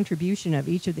what the contribution of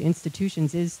each of the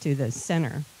institutions is to the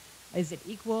center. Is it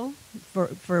equal for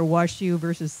WashU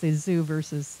versus the zoo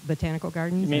versus botanical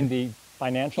gardens? You mean the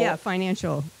financial? Yeah,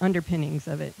 financial underpinnings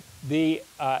of it. The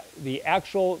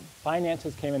actual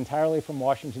finances came entirely from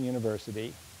Washington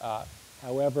University.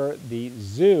 However, the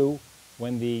zoo,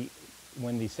 when the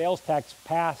sales tax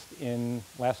passed in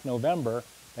last November,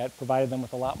 that provided them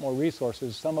with a lot more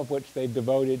resources, some of which they've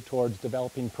devoted towards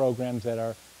developing programs that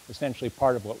are essentially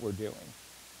part of what we're doing.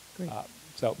 Great.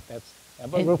 So that's,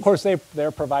 but of course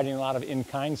they're providing a lot of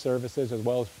in-kind services as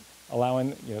well as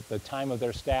allowing the time of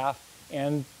their staff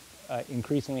and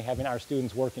increasingly having our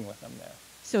students working with them there.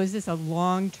 So is this a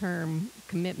long-term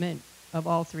commitment of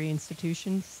all three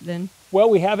institutions then? Well,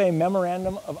 we have a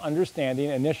memorandum of understanding.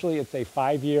 Initially, it's a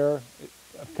 5-year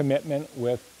commitment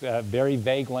with very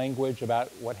vague language about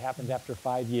what happens after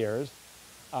 5 years.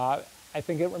 I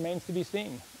think it remains to be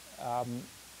seen.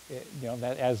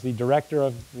 That as the director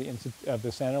of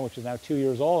the center, which is now 2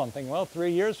 years old, I'm thinking, well,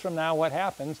 3 years from now, what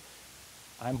happens?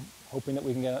 I'm hoping that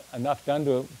we can get enough done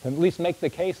to at least make the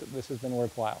case that this has been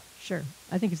worthwhile. Sure.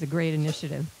 I think it's a great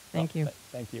initiative. Thank you.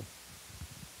 Thank you.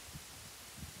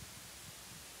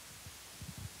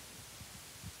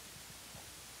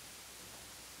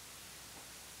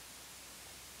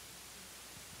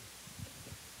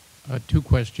 Two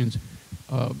questions.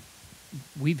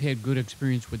 We've had good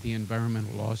experience with the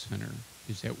Environmental Law Center.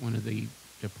 Is that one of the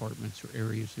departments or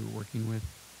areas you're working with?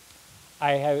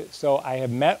 I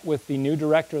have met with the new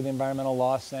director of the Environmental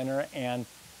Law Center, and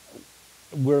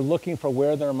we're looking for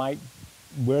where there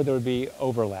would be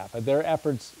overlap. Their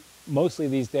efforts mostly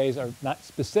these days are not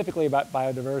specifically about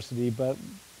biodiversity, but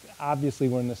obviously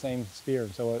we're in the same sphere,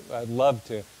 so I'd love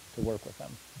to work with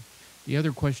them. The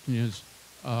other question is,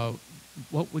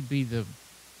 what would be the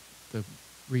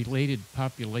related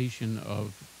population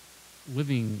of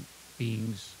living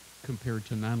beings compared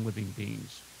to non-living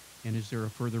beings? And is there a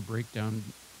further breakdown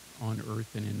on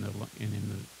Earth and in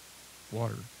the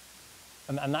water?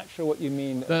 I'm not sure what you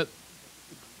mean.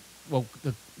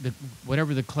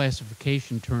 Whatever the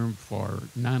classification term for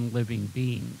non-living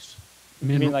beings.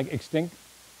 You mean like extinct?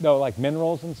 No, like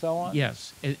minerals and so on?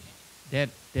 Yes. That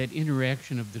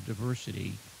interaction of the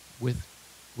diversity with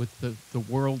the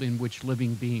world in which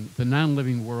the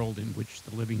non-living world in which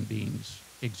the living beings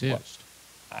exist.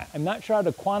 Well, I'm not sure how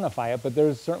to quantify it, but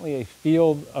there's certainly a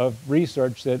field of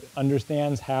research that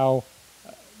understands how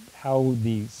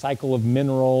the cycle of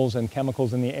minerals and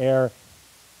chemicals in the air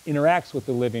interacts with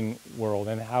the living world,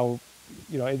 and how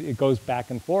it goes back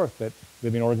and forth, that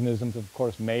living organisms, of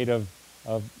course, made of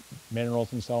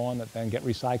minerals and so on that then get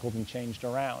recycled and changed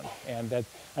around. And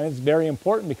it's very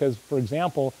important because, for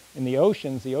example, in the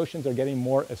oceans are getting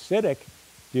more acidic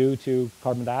due to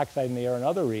carbon dioxide in the air and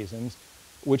other reasons,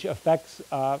 which affects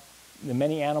the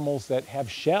many animals that have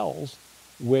shells,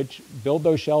 which build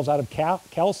those shells out of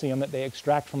calcium that they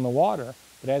extract from the water.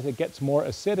 But as it gets more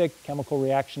acidic, chemical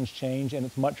reactions change, and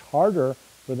it's much harder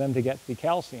for them to get the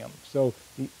calcium. So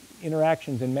the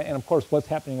interactions, and of course what's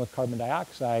happening with carbon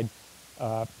dioxide,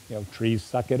 trees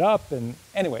suck it up, and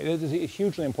anyway, it is a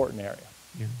hugely important area.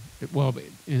 Yeah. Well,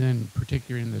 and then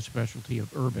particularly in the specialty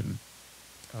of urban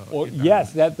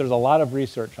yes, there's a lot of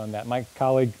research on that. My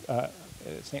colleague at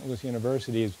St. Louis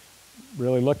University is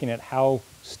really looking at how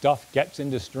stuff gets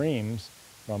into streams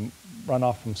from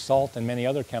runoff from salt and many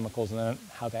other chemicals, and then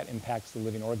how that impacts the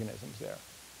living organisms there.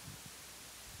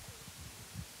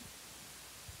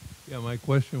 Yeah, my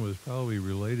question was probably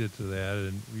related to that,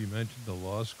 and we mentioned the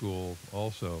law school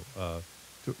also.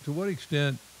 To what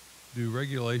extent do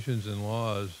regulations and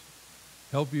laws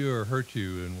help you or hurt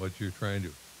you in what you're trying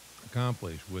to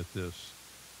accomplish with this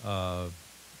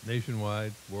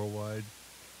nationwide, worldwide?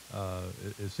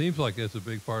 It seems like it's a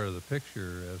big part of the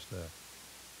picture as to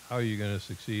how you're going to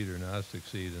succeed or not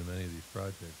succeed in many of these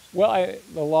projects. Well,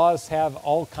 the laws have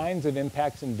all kinds of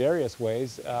impacts in various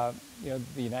ways. You know,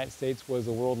 the United States was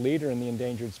the world leader in the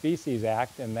Endangered Species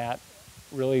Act, and that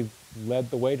really led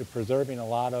the way to preserving a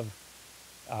lot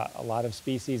of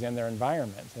species and their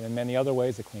environments. And in many other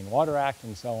ways, the Clean Water Act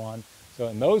and so on. So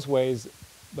in those ways,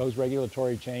 those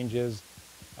regulatory changes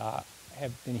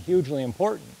have been hugely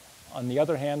important. On the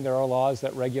other hand, there are laws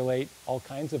that regulate all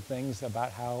kinds of things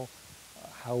about how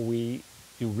we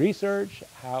do research,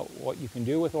 what you can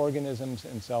do with organisms,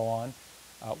 and so on.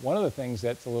 One of the things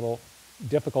that's a little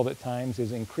difficult at times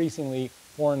is increasingly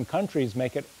foreign countries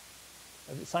make it,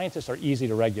 scientists are easy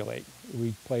to regulate.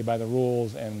 We play by the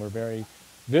rules and we're very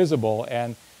visible,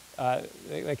 and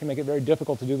they can make it very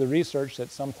difficult to do the research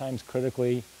that's sometimes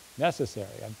critically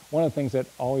necessary. And one of the things that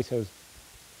always has,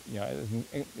 you know, as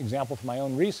an example from my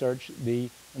own research,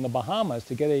 in the Bahamas,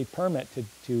 to get a permit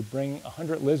to bring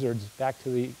 100 lizards back to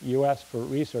the US for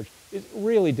research is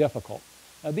really difficult.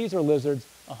 Now, these are lizards,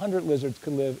 100 lizards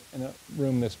could live in a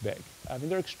room this big. I mean,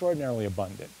 they're extraordinarily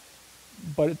abundant.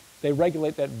 But they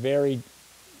regulate that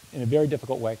in a very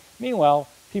difficult way. Meanwhile,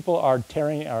 people are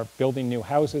building new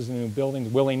houses and new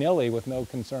buildings willy-nilly with no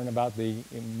concern about the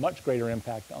much greater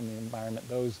impact on the environment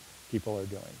those people are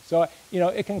doing. So, you know,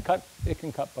 it can cut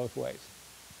both ways.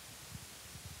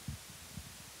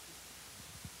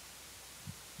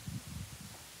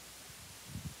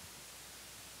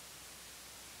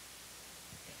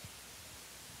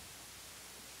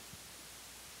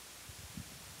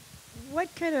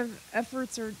 What kind of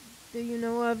efforts do you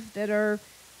know of that are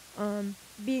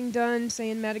being done, say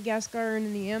in Madagascar and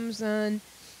in the Amazon,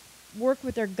 work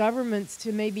with their governments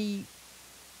to maybe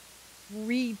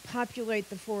repopulate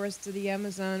the forests of the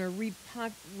Amazon, or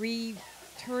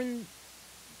return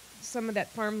some of that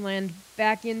farmland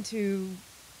back into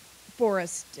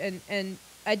forest, and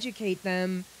educate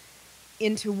them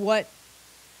into what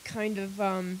kind of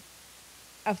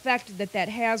effect that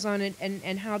has on it,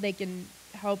 and how they can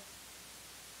help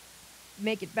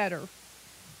make it better?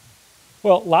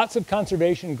 Well, lots of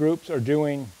conservation groups are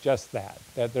doing just that,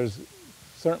 that there's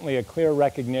certainly a clear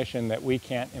recognition that we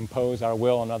can't impose our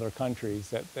will on other countries,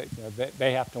 that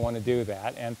they have to want to do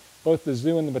that. And both the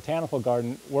zoo and the botanical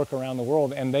garden work around the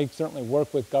world, and they certainly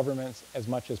work with governments as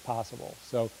much as possible.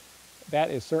 So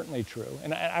that is certainly true.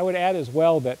 And I would add as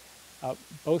well that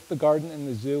both the garden and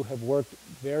the zoo have worked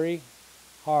very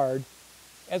hard,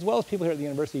 as well as people here at the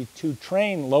university, to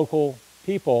train local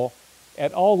people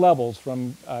at all levels,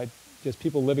 from just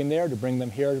people living there to bring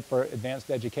them here for advanced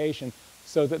education,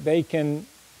 so that they can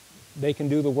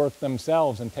do the work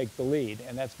themselves and take the lead.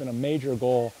 And that's been a major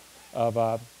goal of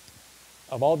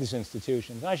all these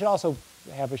institutions. And I should also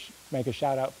make a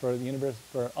shout out for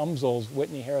UMSL's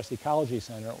Whitney Harris Ecology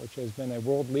Center, which has been a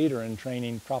world leader in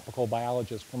training tropical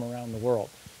biologists from around the world.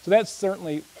 So that's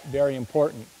certainly very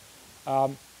important.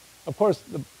 Of course,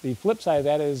 the flip side of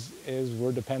that is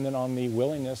we're dependent on the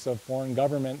willingness of foreign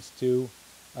governments to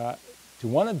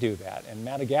want to do that. And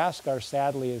Madagascar,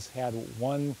 sadly, has had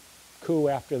one coup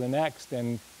after the next,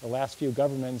 and the last few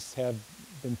governments have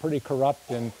been pretty corrupt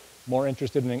and more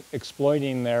interested in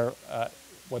exploiting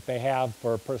what they have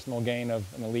for personal gain of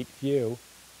an elite few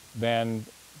than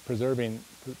preserving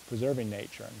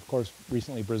nature. And of course,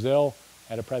 recently Brazil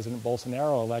had a President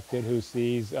Bolsonaro elected who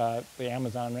sees the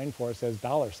Amazon rainforest as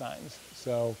dollar signs.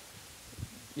 So,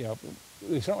 you know,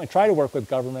 we certainly try to work with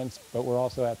governments, but we're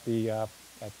also at the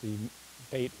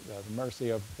mercy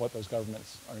of what those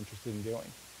governments are interested in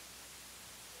doing.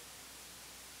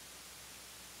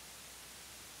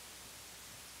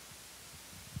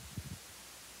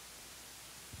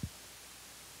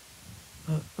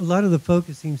 A lot of the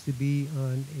focus seems to be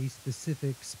on a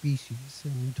specific species,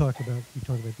 and we talk about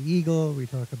the eagle, we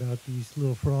talk about these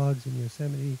little frogs in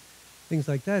Yosemite, things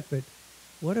like that. But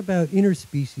what about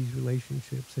interspecies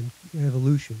relationships and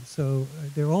evolution? So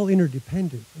they're all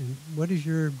interdependent. And what is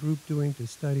your group doing to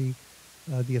study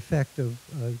the effect of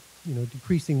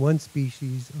decreasing one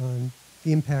species on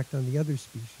the impact on the other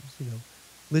species? You know,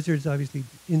 lizards, obviously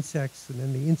insects, and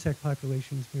then the insect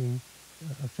population is being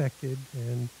affected.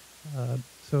 And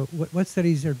so what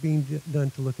studies are being done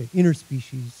to look at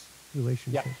interspecies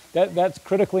relationships? Yeah, that's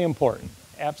critically important.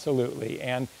 absolutely.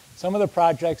 And some of the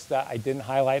projects that I didn't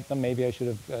highlight them, maybe I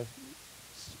should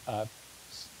have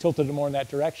tilted it more in that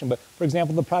direction. But for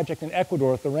example, the project in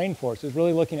Ecuador with the rainforest is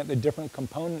really looking at the different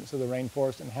components of the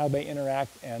rainforest and how they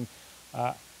interact and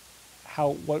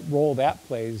what role that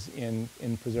plays in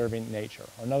preserving nature.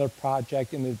 Or another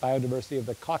project in the biodiversity of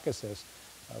the Caucasus,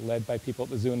 led by people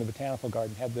at the zoo and the botanical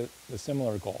garden, had the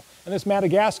similar goal. And this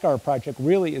Madagascar project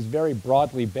really is very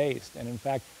broadly based. And in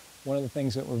fact, one of the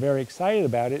things that we're very excited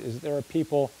about it is that there are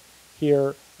people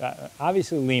here,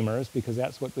 obviously lemurs, because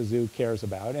that's what the zoo cares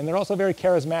about. And they're also very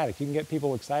charismatic. You can get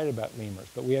people excited about lemurs.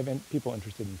 But we have people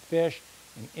interested in fish,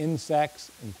 in insects,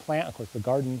 in plant. Of course, the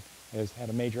garden has had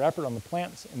a major effort on the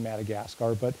plants in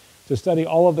Madagascar. But to study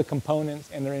all of the components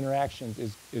and their interactions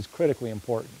is critically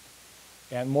important.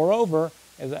 And moreover,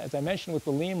 as I mentioned with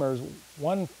the lemurs,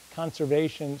 one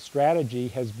conservation strategy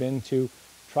has been to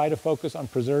try to focus on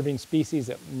preserving species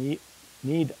that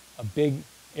need a big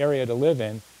area to live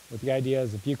in, with the idea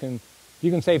is if you can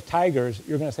save tigers,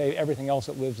 you're going to save everything else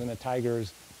that lives in a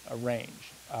tiger's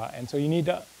range. And so you need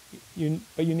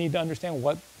to understand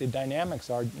what the dynamics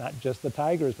are, not just the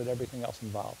tigers, but everything else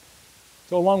involved.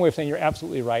 So a long way of saying you're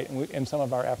absolutely right, and some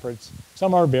of our efforts,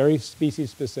 some are very species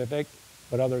specific,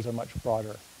 but others are much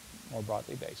broader, more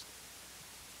broadly based.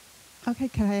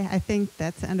 Okay, I think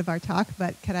that's the end of our talk,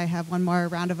 but could I have one more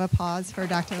round of applause for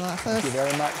Dr. Losos? Thank you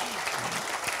very much.